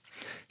Hebrews.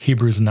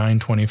 Hebrews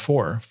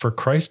 9:24, "For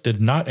Christ did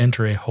not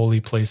enter a holy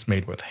place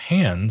made with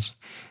hands,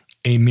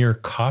 a mere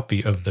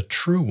copy of the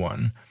true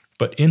one,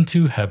 but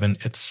into heaven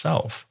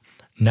itself,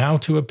 now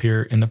to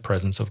appear in the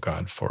presence of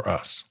God for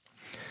us."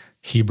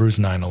 Hebrews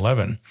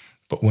 9:11,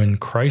 "But when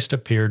Christ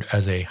appeared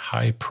as a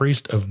high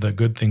priest of the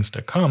good things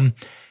to come,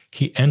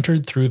 he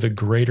entered through the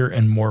greater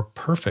and more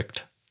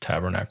perfect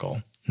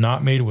tabernacle,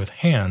 not made with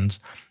hands,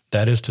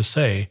 that is to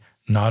say,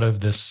 not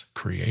of this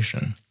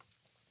creation."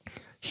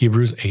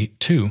 Hebrews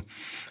 8:2,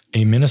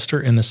 "A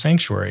minister in the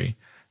sanctuary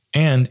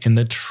and in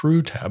the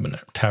true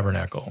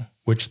tabernacle,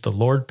 which the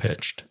Lord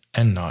pitched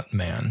and not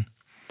man."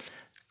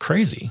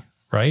 Crazy,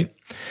 right?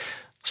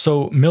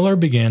 So Miller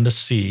began to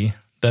see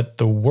that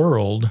the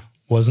world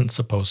wasn't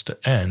supposed to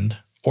end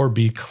or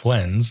be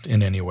cleansed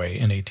in any way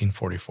in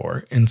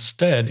 1844.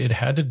 Instead, it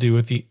had to do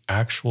with the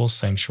actual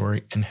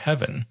sanctuary in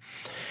heaven.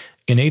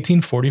 In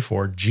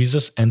 1844,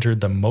 Jesus entered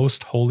the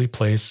most holy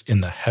place in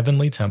the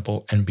heavenly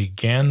temple and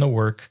began the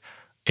work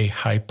a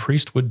high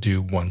priest would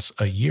do once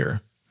a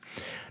year.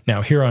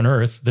 Now, here on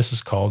earth, this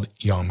is called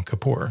Yom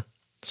Kippur.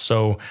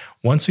 So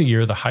once a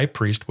year, the high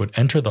priest would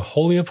enter the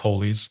Holy of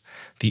Holies,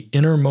 the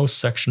innermost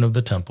section of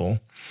the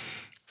temple.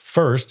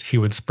 First, he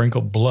would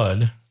sprinkle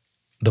blood,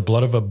 the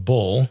blood of a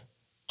bull,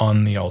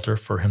 on the altar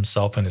for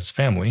himself and his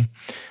family.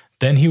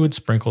 Then he would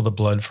sprinkle the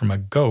blood from a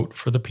goat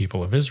for the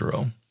people of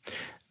Israel.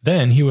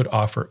 Then he would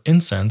offer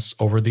incense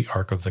over the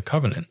Ark of the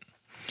Covenant.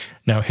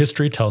 Now,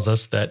 history tells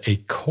us that a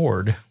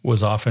cord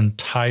was often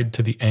tied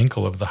to the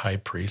ankle of the high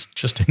priest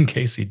just in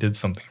case he did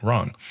something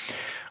wrong,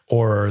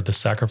 or the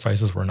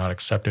sacrifices were not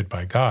accepted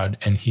by God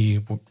and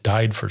he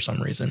died for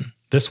some reason.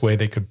 This way,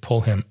 they could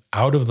pull him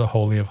out of the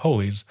Holy of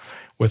Holies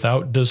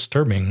without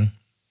disturbing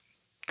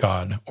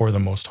God or the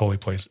most holy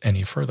place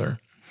any further.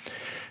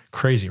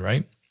 Crazy,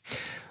 right?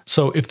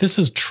 So if this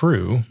is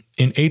true,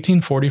 in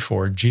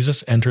 1844,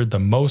 Jesus entered the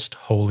most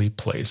holy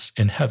place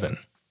in heaven.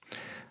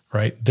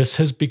 Right? This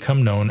has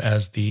become known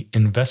as the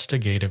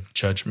investigative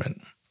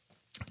judgment.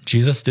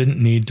 Jesus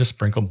didn't need to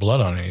sprinkle blood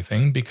on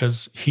anything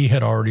because he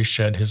had already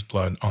shed his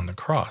blood on the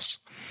cross.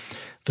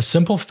 The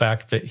simple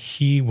fact that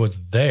he was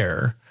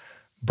there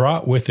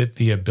brought with it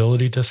the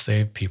ability to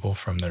save people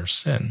from their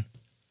sin.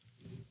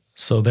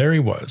 So there he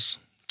was,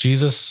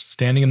 Jesus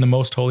standing in the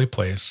most holy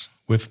place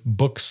with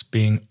books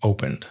being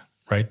opened,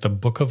 right? The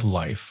book of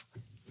life.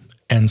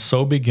 And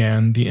so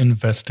began the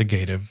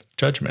investigative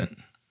judgment,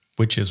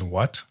 which is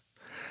what?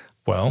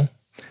 Well,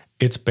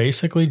 it's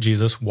basically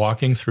Jesus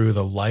walking through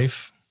the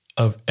life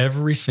of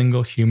every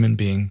single human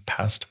being,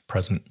 past,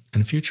 present,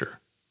 and future,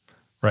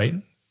 right?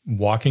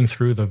 Walking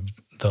through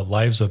the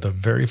lives of the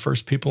very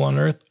first people on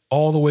earth,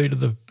 all the way to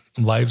the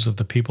lives of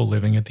the people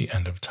living at the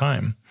end of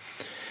time.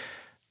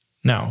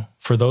 Now,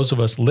 for those of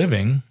us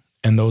living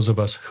and those of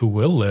us who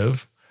will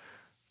live,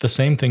 the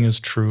same thing is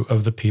true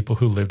of the people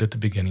who lived at the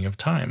beginning of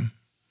time.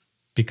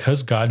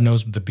 Because God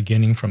knows the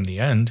beginning from the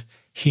end,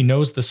 He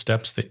knows the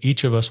steps that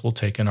each of us will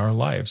take in our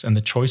lives and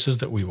the choices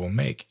that we will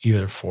make,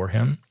 either for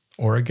Him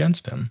or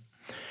against Him.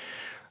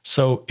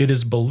 So it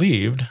is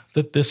believed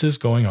that this is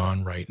going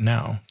on right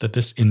now, that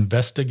this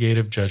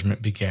investigative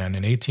judgment began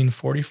in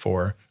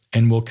 1844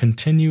 and will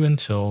continue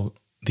until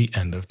the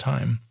end of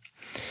time.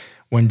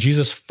 When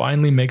Jesus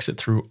finally makes it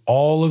through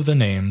all of the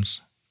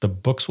names, the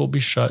books will be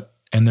shut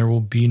and there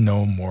will be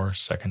no more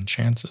second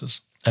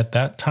chances. At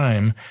that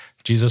time,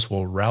 Jesus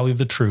will rally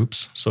the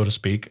troops, so to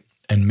speak,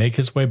 and make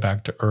His way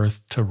back to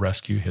earth to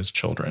rescue His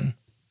children.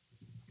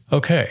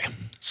 Okay,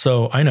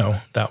 so I know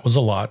that was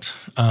a lot,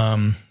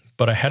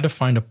 but I had to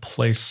find a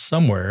place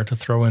somewhere to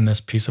throw in this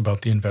piece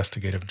about the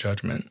investigative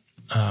judgment.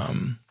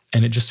 And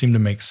it just seemed to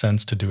make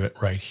sense to do it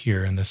right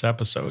here in this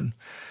episode.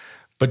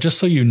 But just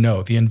so you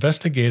know, the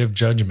investigative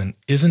judgment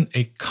isn't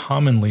a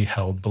commonly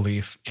held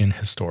belief in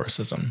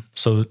historicism.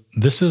 So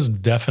this is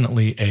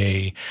definitely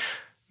a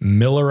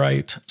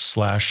Millerite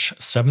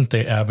 /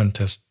 Seventh-day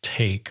Adventist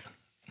take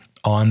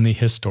on the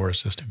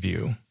historicist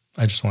view.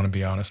 I just want to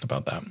be honest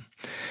about that.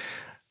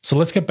 So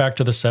let's get back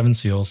to the 7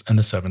 seals and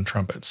the 7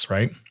 trumpets,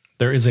 right?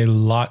 There is a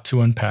lot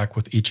to unpack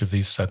with each of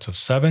these sets of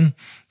 7,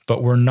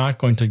 but we're not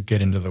going to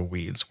get into the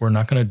weeds. We're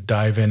not going to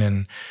dive in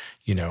and,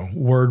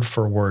 word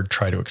for word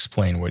try to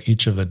explain what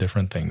each of the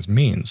different things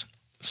means.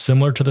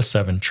 Similar to the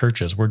 7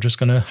 churches, we're just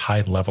going to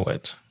high level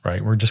it,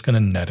 right? We're just going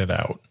to net it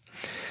out.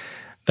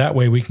 That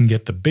way we can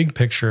get the big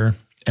picture,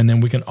 and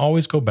then we can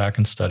always go back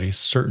and study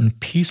certain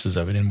pieces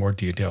of it in more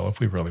detail if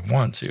we really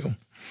want to.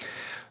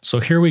 So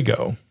here we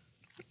go.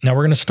 Now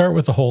we're going to start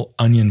with the whole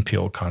onion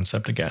peel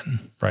concept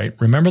again, right?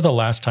 Remember the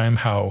last time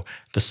how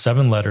the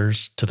 7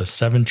 letters to the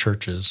 7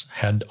 churches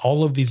had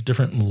all of these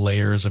different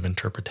layers of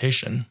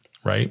interpretation,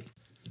 right?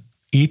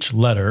 Each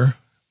letter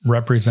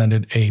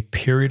represented a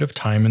period of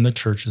time in the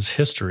church's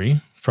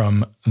history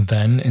from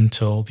then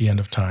until the end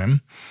of time.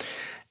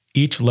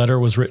 Each letter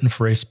was written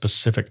for a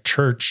specific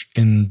church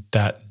in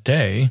that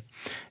day,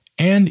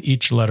 and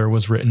each letter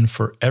was written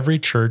for every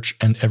church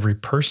and every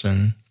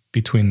person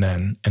between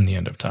then and the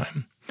end of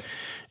time.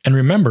 And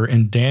remember,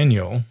 in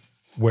Daniel,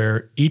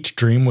 where each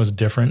dream was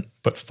different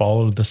but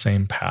followed the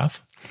same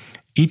path,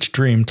 each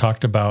dream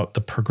talked about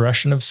the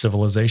progression of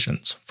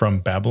civilizations from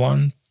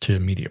Babylon to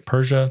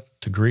Media-Persia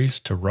to Greece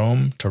to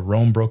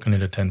Rome broken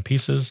into 10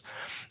 pieces,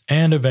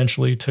 and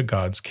eventually to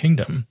God's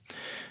kingdom.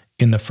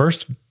 In the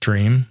first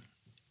dream,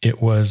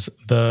 it was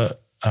the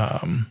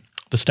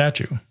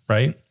statue,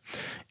 right?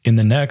 In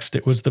the next,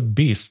 it was the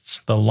beasts,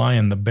 the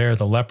lion, the bear,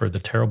 the leopard, the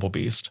terrible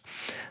beast.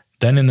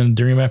 Then in the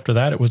dream after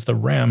that, it was the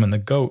ram and the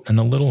goat and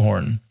the little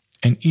horn.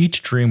 And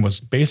each dream was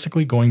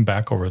basically going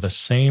back over the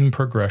same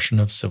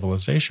progression of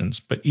civilizations,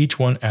 but each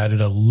one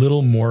added a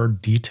little more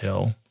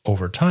detail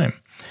over time.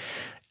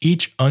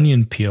 Each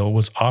onion peel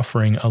was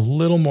offering a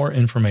little more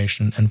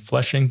information and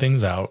fleshing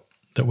things out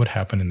that would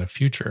happen in the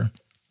future.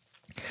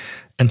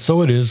 And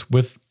so it is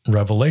with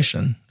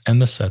Revelation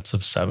and the sets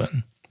of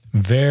 7.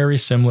 Very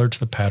similar to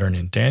the pattern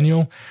in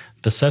Daniel,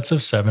 the sets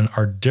of 7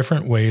 are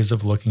different ways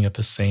of looking at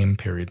the same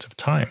periods of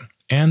time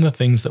and the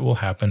things that will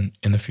happen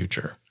in the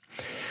future.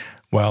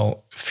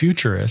 While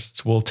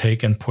futurists will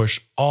take and push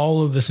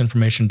all of this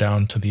information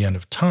down to the end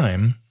of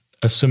time,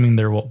 assuming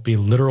there will be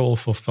literal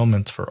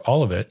fulfillments for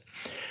all of it,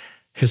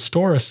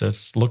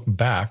 historicists look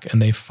back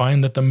and they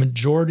find that the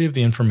majority of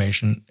the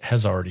information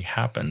has already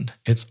happened.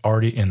 It's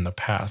already in the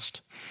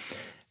past.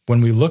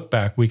 When we look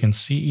back, we can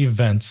see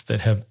events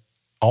that have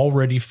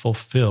already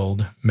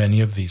fulfilled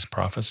many of these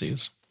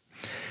prophecies.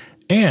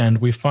 And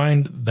we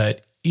find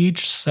that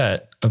each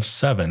set of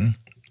 7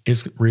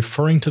 is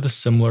referring to the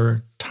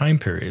similar time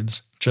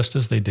periods, just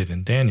as they did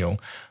in Daniel,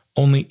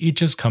 only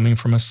each is coming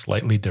from a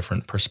slightly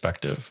different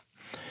perspective.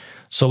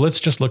 So let's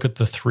just look at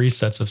the 3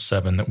 sets of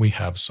 7 that we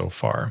have so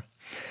far.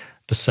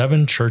 The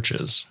 7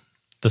 churches.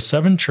 The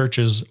 7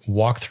 churches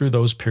walk through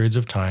those periods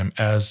of time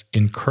as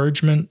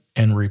encouragement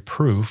and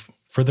reproof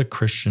for the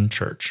Christian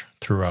church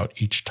throughout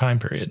each time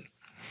period.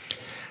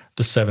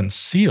 The 7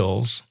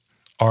 seals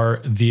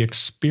are the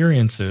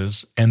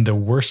experiences and the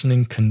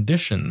worsening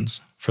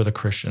conditions for the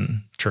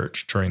Christian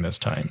church during this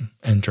time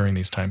and during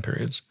these time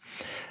periods.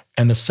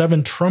 And the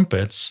 7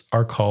 trumpets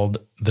are called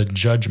the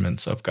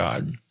judgments of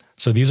God.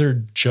 So these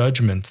are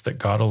judgments that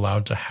God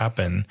allowed to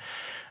happen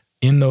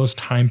in those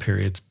time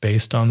periods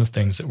based on the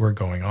things that were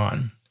going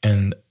on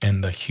and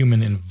the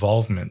human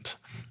involvement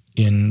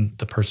in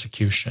the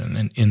persecution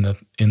and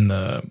in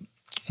the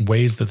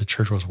ways that the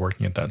church was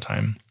working at that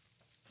time.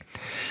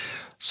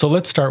 So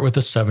let's start with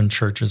the 7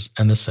 churches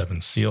and the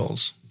 7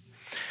 seals.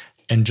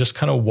 and just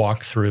kind of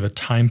walk through the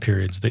time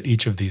periods that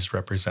each of these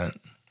represent.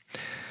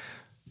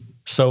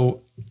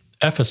 So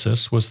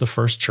Ephesus was the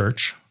first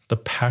church, the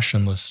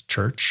passionless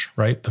church,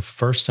 right? The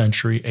first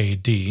century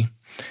AD,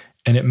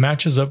 and it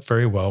matches up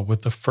very well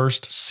with the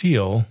first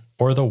seal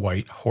or the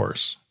white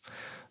horse.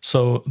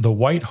 So the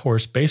white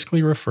horse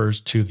basically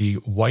refers to the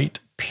white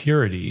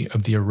purity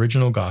of the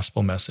original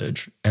gospel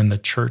message, and the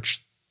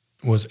church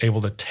was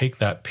able to take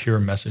that pure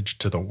message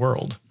to the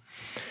world.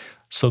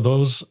 So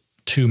those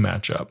two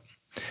match up.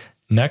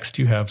 Next,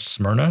 you have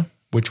Smyrna,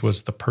 which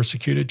was the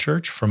persecuted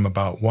church from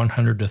about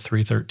 100 to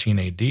 313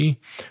 AD,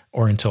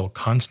 or until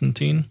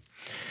Constantine.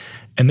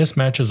 And this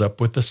matches up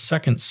with the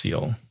second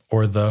seal,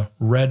 or the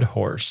red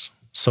horse.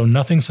 So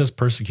nothing says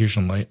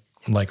persecution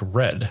like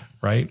red,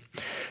 right?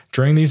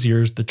 During these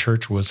years, the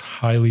church was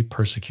highly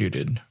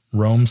persecuted.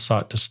 Rome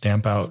sought to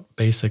stamp out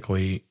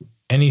basically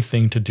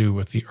anything to do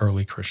with the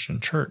early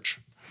Christian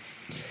church.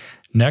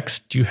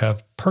 Next, you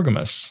have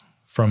Pergamos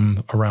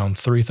from around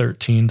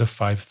 313 to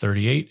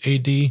 538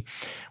 AD.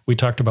 We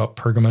talked about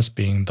Pergamos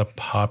being the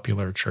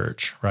popular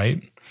church,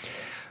 right?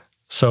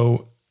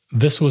 So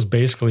this was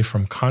basically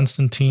from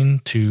Constantine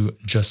to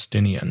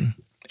Justinian.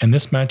 And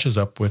this matches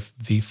up with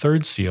the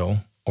third seal,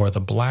 or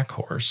the black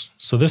horse.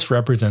 So this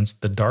represents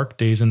the dark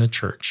days in the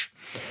church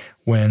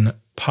when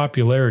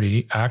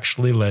popularity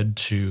actually led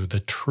to the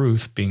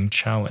truth being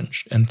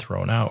challenged and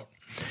thrown out.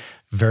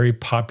 Very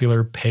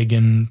popular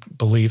pagan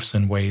beliefs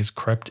and ways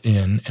crept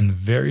in, and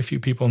very few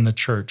people in the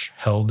church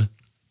held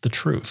the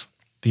truth,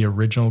 the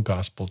original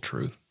gospel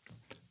truth.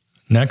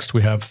 Next,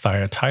 we have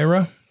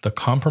Thyatira, the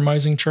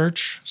compromising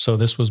church. So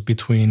this was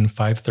between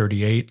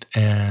 538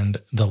 and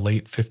the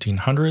late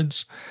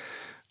 1500s,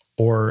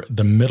 or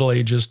the Middle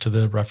Ages to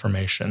the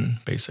Reformation,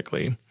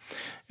 basically.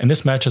 And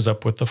this matches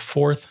up with the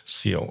fourth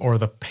seal, or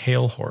the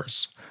pale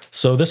horse.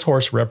 So this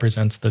horse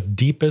represents the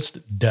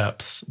deepest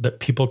depths that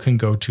people can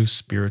go to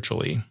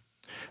spiritually.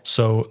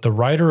 So the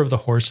rider of the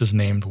horse is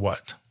named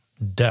what?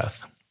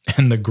 Death,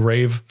 and the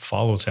grave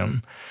follows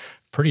him.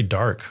 Pretty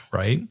dark,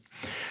 right?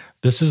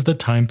 This is the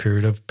time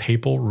period of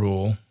papal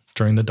rule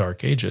during the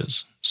Dark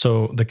Ages.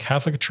 So the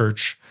Catholic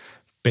Church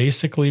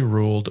basically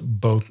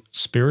ruled both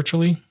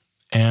spiritually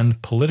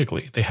and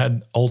politically. They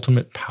had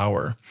ultimate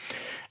power.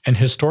 And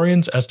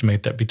historians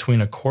estimate that between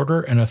a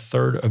quarter and a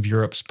third of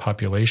Europe's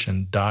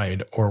population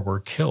died or were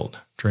killed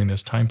during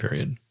this time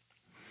period.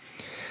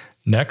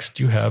 Next,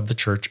 you have the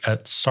church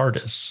at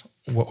Sardis,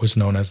 what was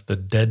known as the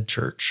Dead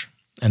Church.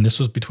 And this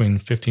was between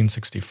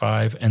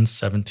 1565 and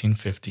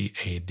 1750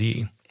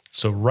 AD.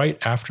 So right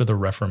after the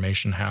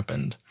Reformation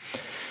happened.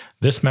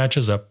 This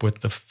matches up with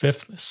the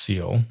fifth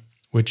seal,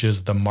 which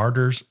is the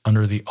martyrs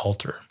under the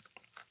altar.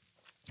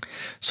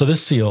 So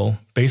this seal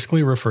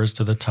basically refers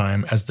to the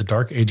time as the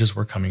Dark Ages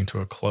were coming to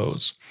a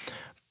close.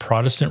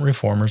 Protestant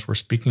reformers were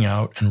speaking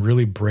out and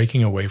really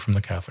breaking away from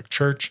the Catholic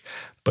Church,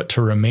 but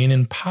to remain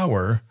in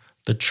power,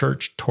 the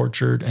church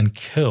tortured and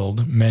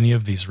killed many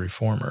of these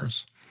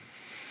reformers.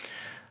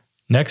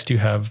 Next, you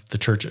have the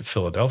church at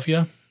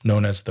Philadelphia,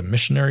 known as the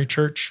Missionary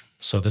Church.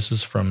 So this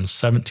is from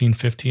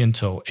 1750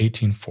 until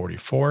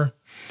 1844.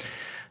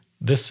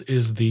 This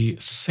is the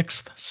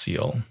sixth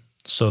seal.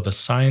 So the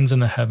signs in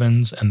the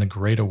heavens and the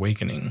Great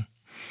Awakening.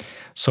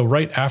 So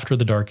right after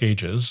the Dark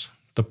Ages,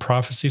 the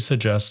prophecy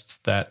suggests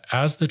that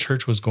as the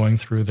church was going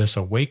through this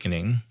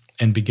awakening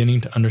and beginning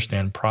to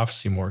understand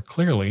prophecy more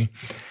clearly,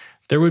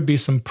 there would be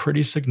some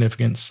pretty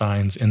significant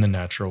signs in the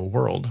natural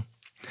world.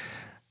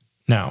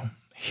 Now,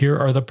 here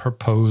are the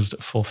proposed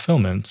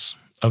fulfillments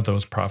of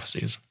those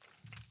prophecies.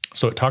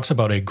 So it talks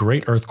about a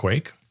great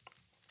earthquake,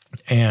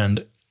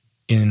 and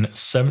in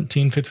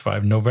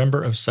 1755, November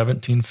of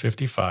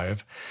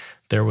 1755,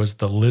 there was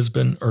the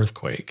Lisbon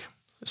earthquake,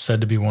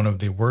 said to be one of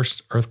the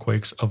worst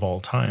earthquakes of all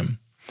time.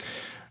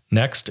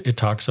 Next, it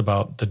talks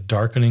about the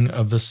darkening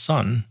of the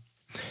sun.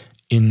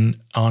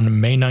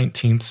 On May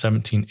 19th,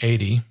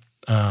 1780,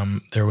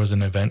 there was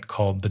an event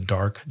called the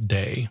Dark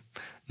Day.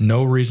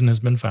 No reason has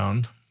been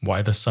found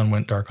why the sun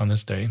went dark on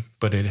this day,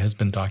 but it has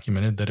been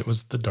documented that it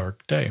was the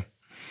dark day.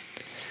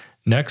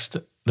 Next,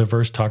 the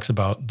verse talks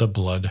about the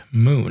blood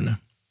moon,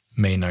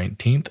 May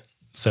 19th,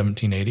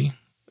 1780.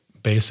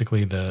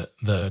 Basically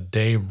the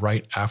day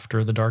right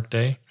after the dark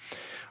day,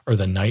 or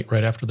the night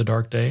right after the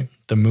dark day,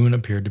 the moon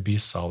appeared to be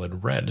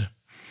solid red.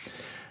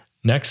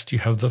 Next, you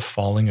have the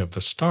falling of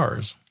the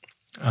stars.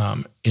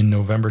 From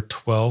November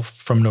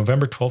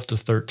 12th to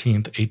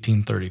 13th,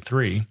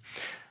 1833,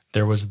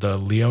 there was the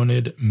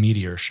Leonid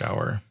meteor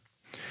shower.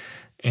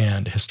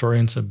 And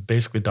historians have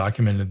basically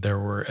documented there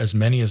were as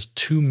many as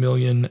 2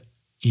 million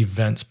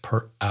events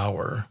per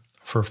hour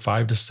for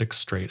 5 to 6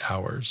 straight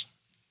hours.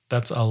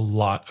 That's a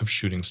lot of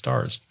shooting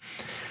stars.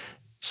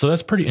 So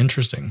that's pretty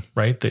interesting,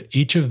 right? That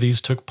each of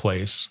these took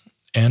place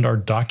and are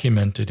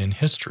documented in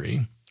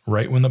history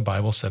right when the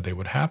Bible said they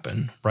would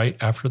happen, right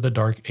after the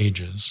Dark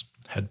Ages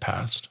had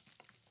passed.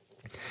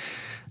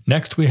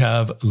 Next, we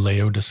have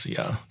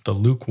Laodicea, the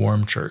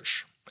lukewarm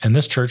church. And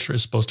this church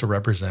is supposed to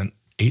represent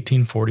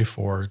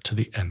 1844 to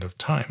the end of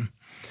time.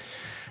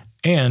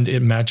 And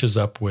it matches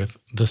up with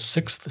the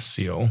sixth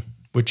seal,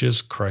 which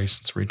is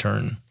Christ's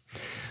return.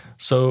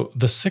 So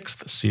the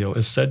sixth seal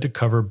is said to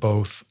cover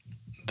both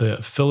the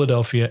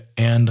Philadelphia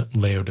and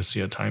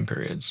Laodicea time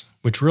periods,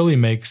 which really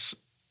makes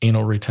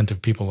anal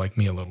retentive people like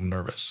me a little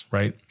nervous,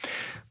 right?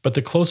 But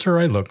the closer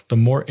I look, the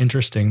more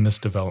interesting this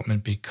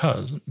development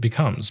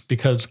becomes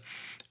because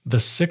the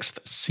sixth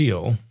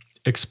seal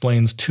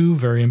explains two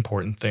very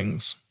important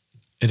things.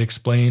 It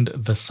explained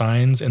the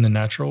signs in the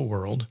natural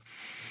world,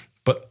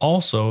 but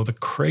also the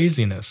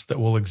craziness that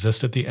will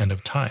exist at the end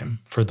of time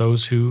for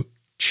those who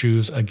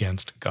choose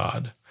against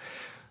God.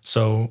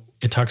 So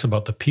it talks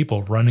about the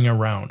people running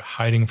around,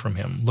 hiding from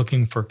him,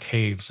 looking for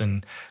caves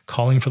and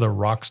calling for the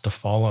rocks to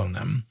fall on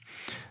them.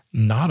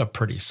 Not a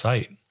pretty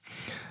sight.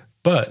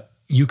 But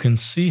you can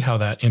see how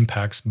that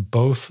impacts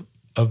both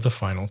of the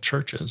final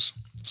churches.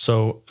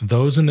 So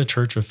those in the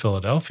Church of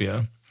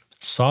Philadelphia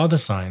saw the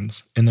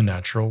signs in the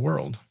natural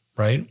world,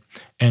 right?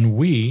 And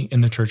we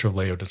in the Church of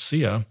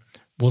Laodicea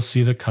will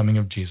see the coming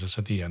of Jesus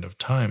at the end of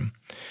time.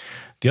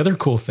 The other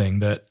cool thing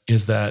that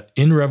is that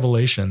in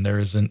Revelation, there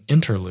is an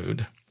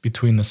interlude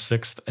between the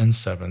sixth and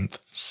seventh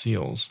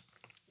seals.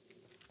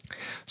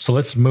 So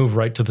let's move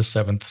right to the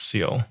seventh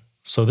seal.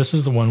 So this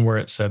is the one where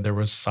it said there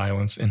was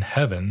silence in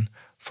heaven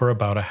for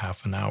about a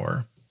half an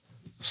hour.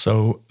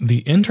 So the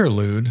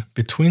interlude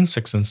between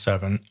 6 and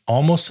 7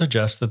 almost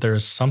suggests that there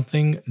is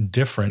something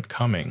different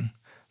coming,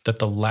 that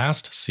the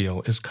last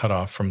seal is cut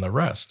off from the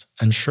rest.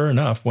 And sure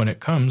enough, when it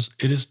comes,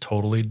 it is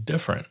totally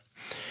different.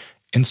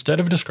 Instead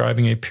of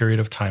describing a period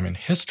of time in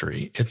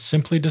history, it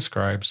simply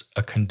describes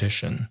a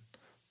condition: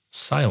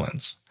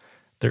 silence.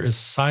 There is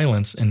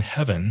silence in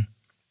heaven.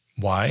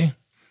 Why?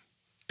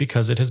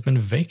 Because it has been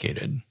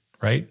vacated,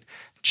 right?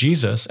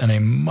 Jesus and a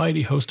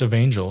mighty host of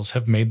angels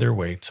have made their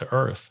way to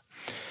earth.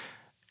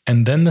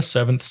 And then the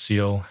seventh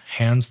seal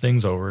hands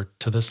things over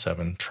to the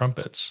seven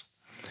trumpets.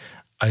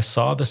 I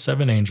saw the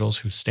seven angels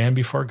who stand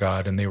before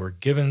God, and they were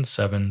given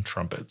seven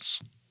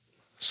trumpets.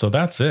 So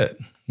that's it.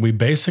 We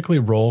basically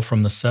roll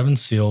from the seven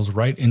seals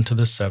right into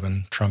the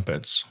seven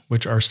trumpets,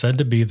 which are said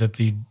to be that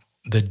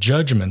the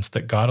judgments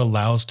that God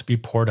allows to be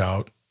poured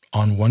out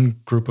on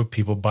one group of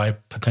people by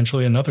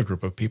potentially another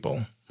group of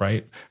people,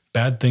 right?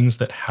 Bad things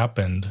that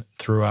happened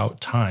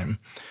throughout time,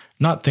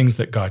 not things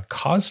that God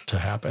caused to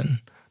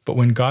happen, but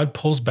when God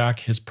pulls back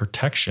his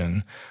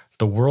protection,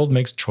 the world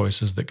makes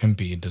choices that can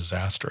be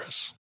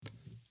disastrous.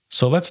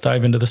 So let's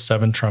dive into the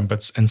seven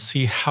trumpets and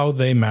see how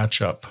they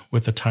match up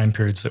with the time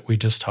periods that we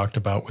just talked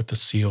about with the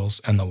seals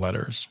and the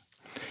letters.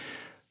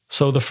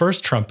 So the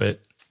first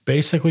trumpet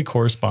basically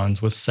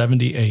corresponds with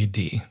 70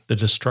 AD, the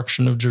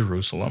destruction of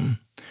Jerusalem,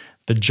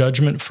 the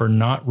judgment for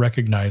not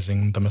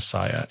recognizing the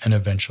Messiah and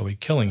eventually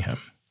killing him.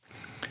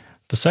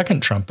 The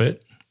second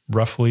trumpet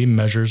roughly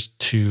measures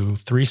to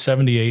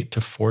 378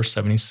 to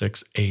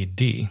 476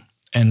 AD,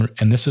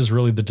 and this is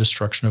really the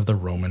destruction of the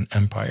Roman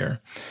Empire.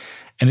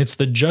 And it's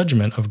the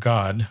judgment of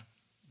God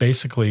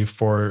basically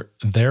for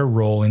their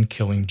role in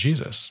killing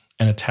Jesus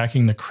and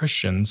attacking the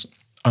Christians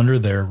under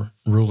their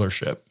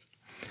rulership.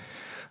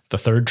 The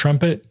third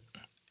trumpet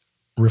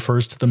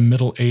refers to the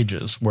Middle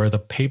Ages, where the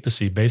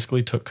papacy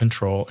basically took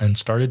control and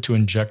started to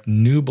inject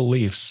new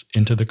beliefs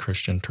into the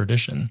Christian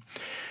tradition.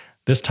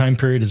 This time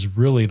period is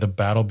really the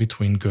battle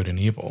between good and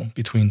evil,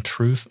 between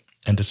truth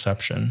and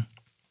deception.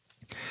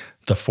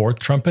 The fourth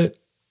trumpet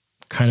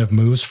kind of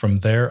moves from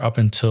there up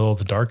until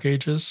the Dark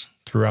Ages,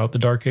 throughout the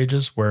Dark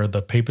Ages, where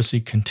the papacy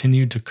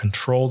continued to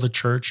control the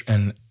church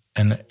and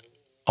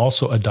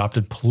also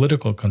adopted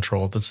political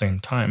control at the same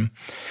time.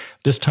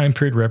 This time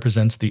period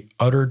represents the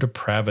utter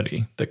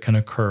depravity that can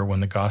occur when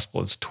the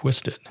gospel is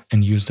twisted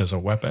and used as a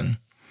weapon.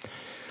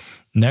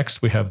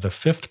 Next, we have the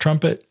fifth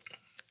trumpet,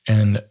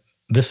 and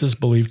this is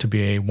believed to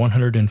be a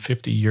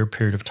 150-year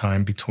period of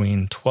time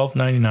between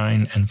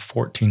 1299 and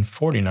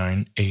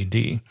 1449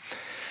 AD.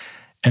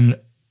 And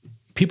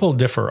people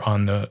differ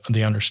on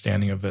the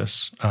understanding of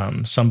this.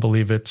 Some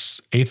believe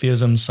it's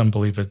atheism, some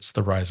believe it's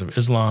the rise of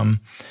Islam.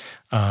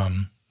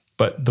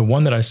 But the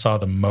one that I saw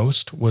the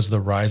most was the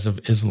rise of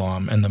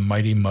Islam and the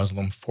mighty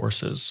Muslim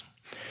forces,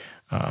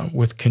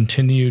 with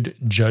continued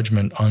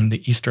judgment on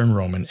the Eastern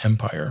Roman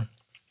Empire.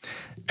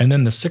 And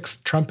then the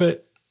sixth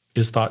trumpet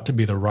is thought to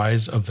be the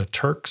rise of the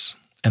Turks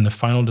and the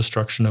final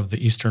destruction of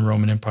the Eastern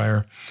Roman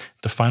Empire,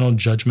 the final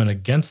judgment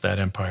against that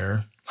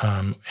empire,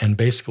 and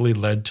basically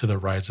led to the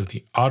rise of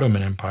the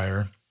Ottoman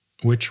Empire,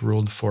 which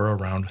ruled for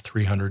around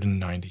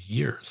 390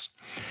 years.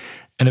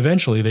 And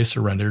eventually they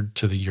surrendered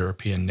to the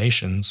European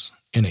nations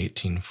in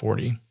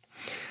 1840,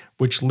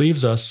 which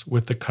leaves us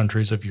with the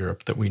countries of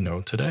Europe that we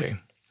know today.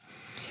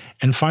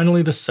 And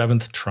finally, the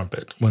seventh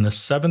trumpet. When the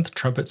seventh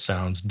trumpet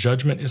sounds,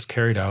 judgment is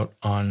carried out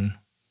on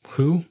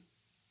who?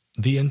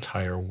 The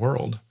entire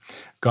world.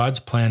 God's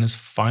plan is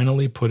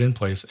finally put in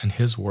place and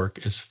his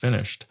work is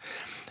finished.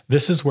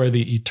 This is where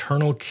the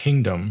eternal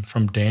kingdom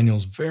from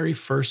Daniel's very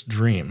first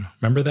dream,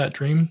 remember that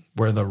dream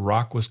where the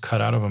rock was cut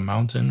out of a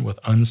mountain with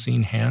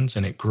unseen hands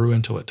and it grew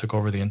until it took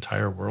over the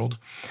entire world?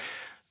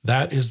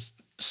 That is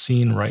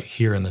seen right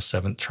here in the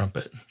seventh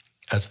trumpet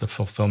as the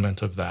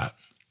fulfillment of that.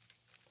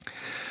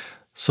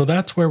 So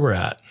that's where we're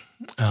at.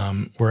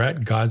 We're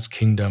at God's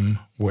kingdom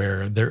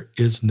where there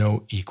is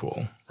no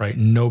equal, right?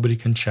 Nobody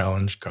can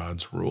challenge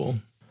God's rule.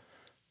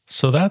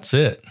 So that's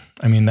it.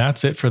 I mean,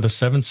 that's it for the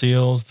 7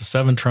 seals, the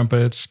 7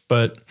 trumpets.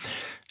 But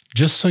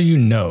just so you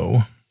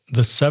know,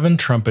 the 7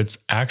 trumpets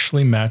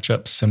actually match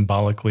up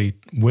symbolically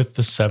with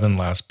the 7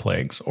 last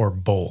plagues, or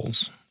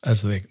bowls,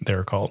 as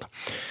they're called.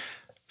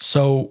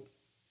 So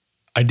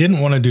I didn't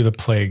want to do the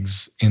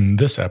plagues in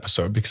this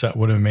episode because that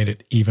would have made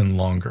it even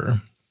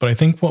longer. But I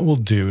think what we'll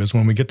do is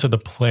when we get to the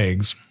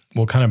plagues,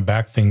 we'll kind of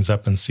back things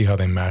up and see how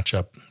they match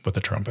up with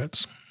the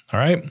trumpets. All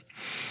right?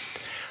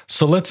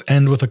 So let's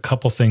end with a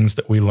couple things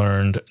that we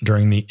learned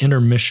during the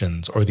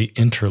intermissions or the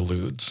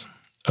interludes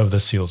of the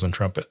seals and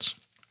trumpets.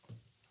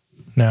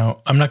 Now,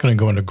 I'm not going to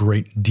go into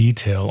great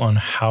detail on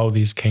how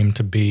these came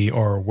to be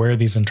or where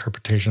these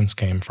interpretations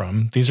came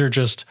from. These are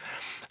just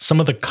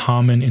some of the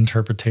common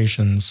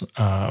interpretations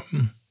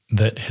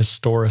that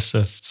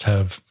historicists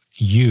have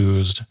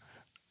used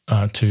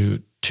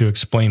to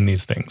explain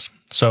these things.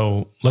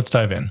 So let's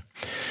dive in.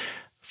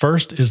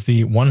 First is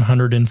the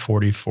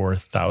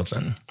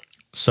 144,000.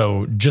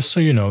 So just so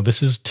you know,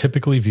 this is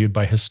typically viewed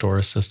by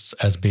historicists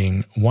as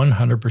being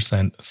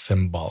 100%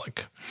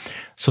 symbolic.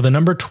 So the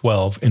number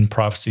 12 in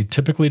prophecy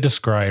typically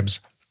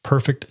describes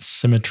perfect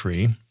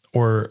symmetry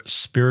or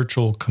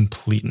spiritual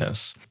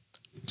completeness.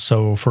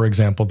 So, for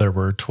example, there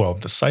were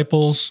 12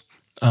 disciples.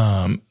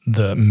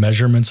 The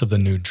measurements of the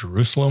New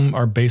Jerusalem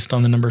are based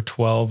on the number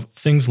 12,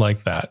 things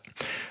like that.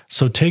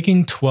 So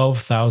taking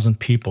 12,000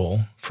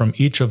 people from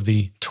each of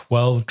the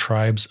 12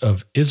 tribes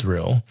of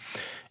Israel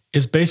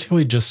is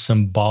basically just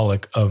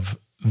symbolic of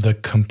the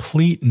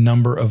complete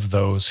number of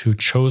those who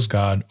chose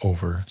God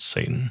over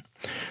Satan.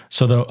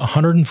 So the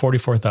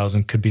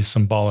 144,000 could be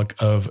symbolic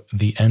of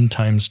the end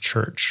times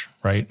church,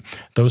 right?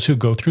 Those who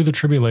go through the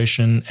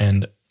tribulation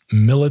and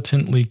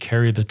militantly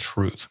carry the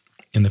truth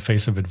in the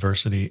face of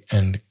adversity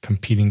and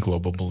competing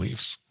global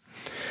beliefs.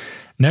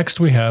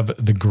 Next, we have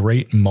the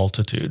great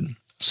multitude.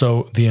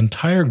 So the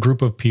entire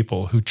group of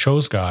people who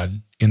chose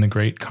God in the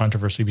great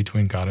controversy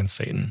between God and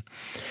Satan.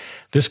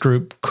 This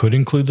group could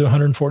include the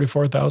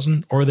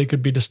 144,000, or they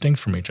could be distinct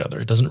from each other.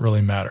 It doesn't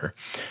really matter.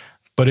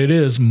 But it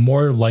is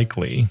more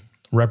likely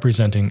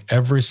representing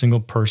every single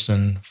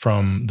person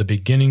from the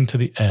beginning to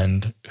the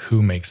end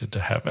who makes it to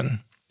heaven,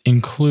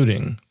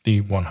 including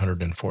the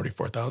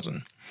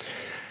 144,000.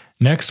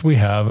 Next, we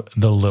have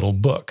the little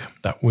book,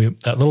 that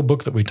little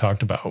book that we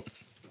talked about.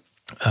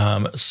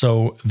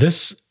 So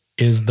this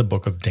is the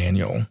book of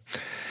Daniel.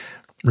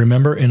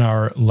 Remember in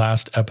our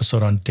last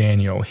episode on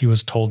Daniel, he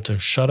was told to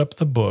shut up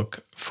the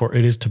book, for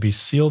it is to be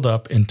sealed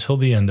up until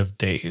the end of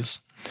days.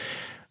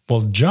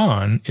 Well,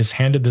 John is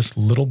handed this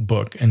little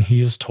book and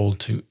he is told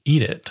to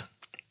eat it.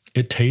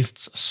 It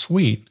tastes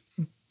sweet,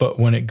 but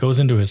when it goes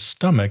into his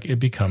stomach, it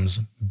becomes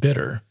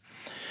bitter.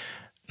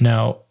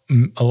 Now,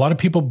 a lot of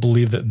people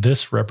believe that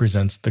this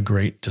represents the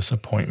great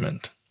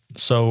disappointment.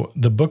 So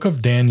the book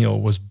of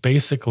Daniel was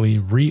basically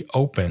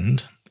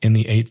reopened in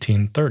the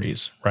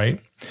 1830s, right?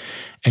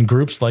 And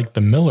groups like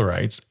the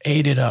Millerites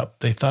ate it up.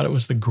 They thought it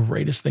was the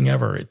greatest thing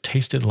ever. It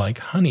tasted like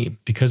honey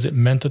because it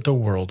meant that the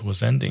world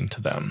was ending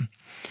to them.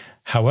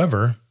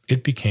 However,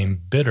 it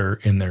became bitter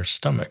in their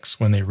stomachs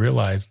when they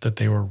realized that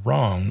they were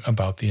wrong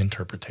about the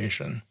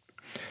interpretation.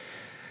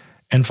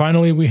 And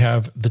finally, we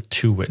have the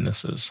 2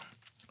 witnesses.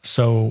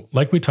 So,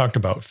 like we talked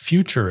about,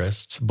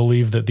 futurists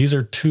believe that these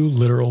are 2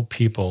 literal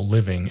people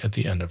living at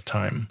the end of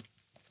time.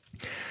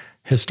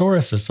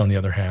 Historicists, on the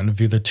other hand,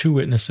 view the 2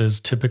 witnesses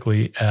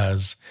typically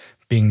as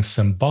being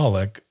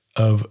symbolic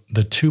of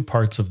the 2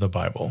 parts of the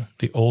Bible,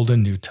 the Old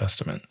and New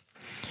Testament.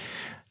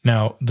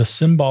 Now, the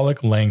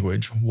symbolic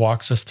language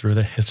walks us through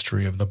the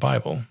history of the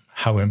Bible,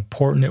 how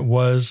important it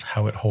was,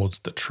 how it holds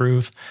the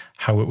truth,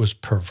 how it was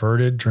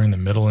perverted during the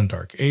Middle and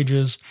Dark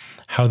Ages,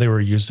 how they were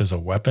used as a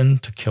weapon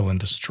to kill and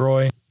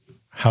destroy,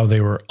 how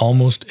they were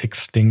almost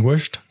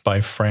extinguished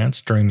by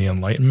France during the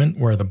Enlightenment,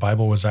 where the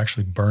Bible was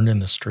actually burned in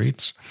the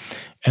streets,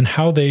 and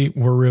how they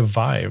were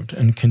revived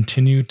and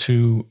continue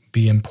to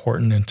be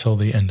important until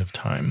the end of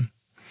time.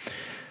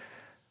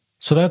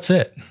 So that's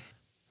it.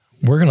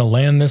 We're going to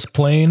land this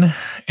plane,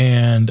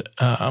 and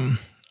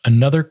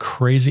another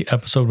crazy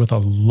episode with a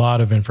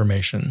lot of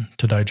information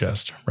to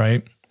digest,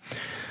 right?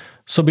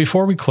 So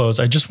before we close,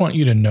 I just want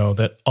you to know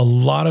that a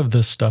lot of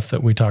this stuff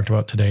that we talked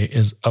about today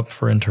is up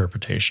for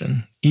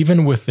interpretation.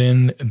 Even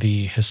within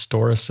the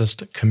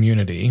historicist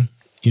community,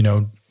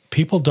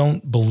 people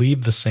don't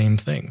believe the same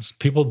things.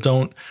 People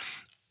don't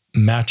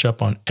match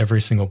up on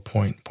every single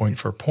point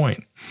for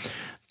point.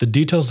 The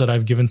details that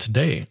I've given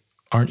today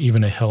aren't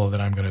even a hill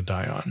that I'm going to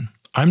die on.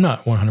 I'm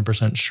not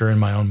 100% sure in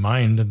my own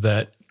mind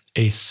that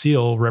a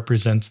seal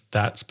represents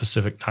that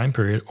specific time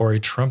period, or a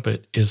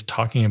trumpet is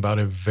talking about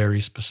a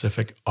very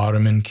specific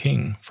Ottoman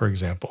king, for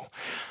example.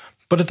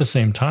 But at the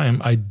same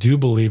time, I do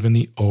believe in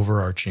the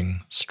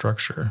overarching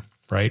structure,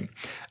 right?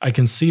 I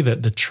can see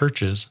that the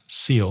churches,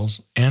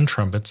 seals, and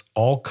trumpets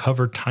all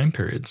cover time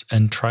periods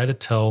and try to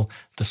tell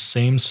the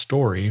same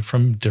story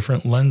from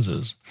different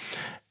lenses.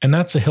 And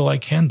that's a hill I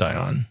can die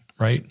on,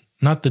 right?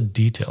 Not the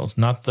details,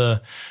 not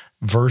the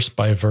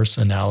verse-by-verse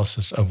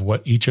analysis of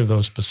what each of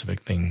those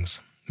specific things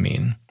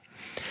mean.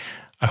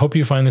 I hope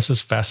you find this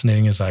as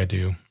fascinating as I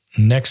do.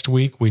 Next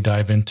week, we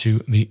dive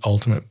into the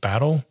ultimate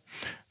battle,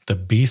 the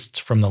beasts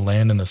from the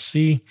land and the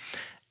sea,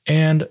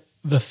 and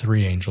the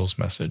three angels'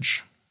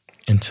 message.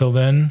 Until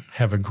then,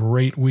 have a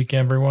great week,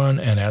 everyone,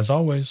 and as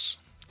always,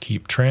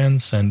 keep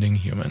transcending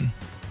human.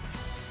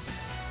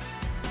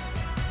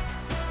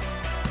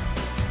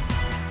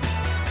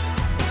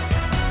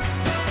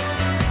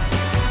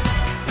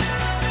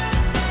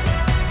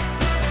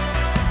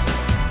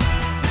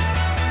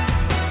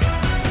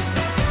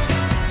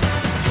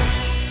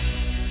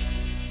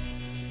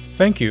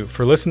 Thank you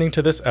for listening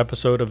to this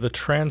episode of the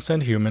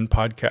Transcend Human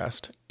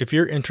podcast. If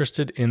you're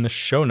interested in the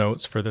show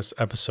notes for this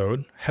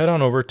episode, head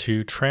on over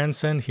to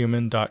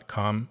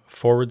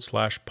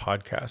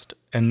transcendhuman.com/podcast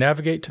and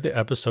navigate to the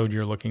episode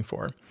you're looking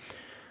for.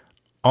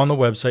 On the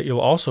website, you'll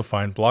also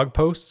find blog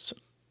posts,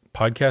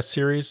 podcast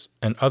series,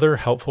 and other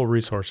helpful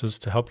resources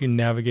to help you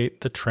navigate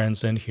the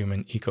Transcend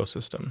Human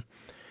ecosystem.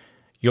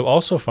 You'll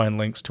also find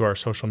links to our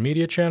social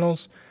media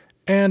channels.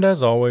 And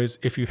as always,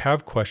 if you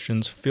have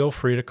questions, feel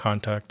free to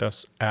contact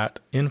us at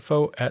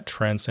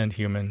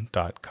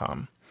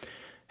info@transcendhuman.com.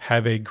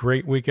 Have a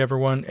great week,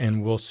 everyone,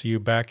 and we'll see you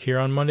back here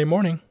on Monday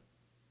morning.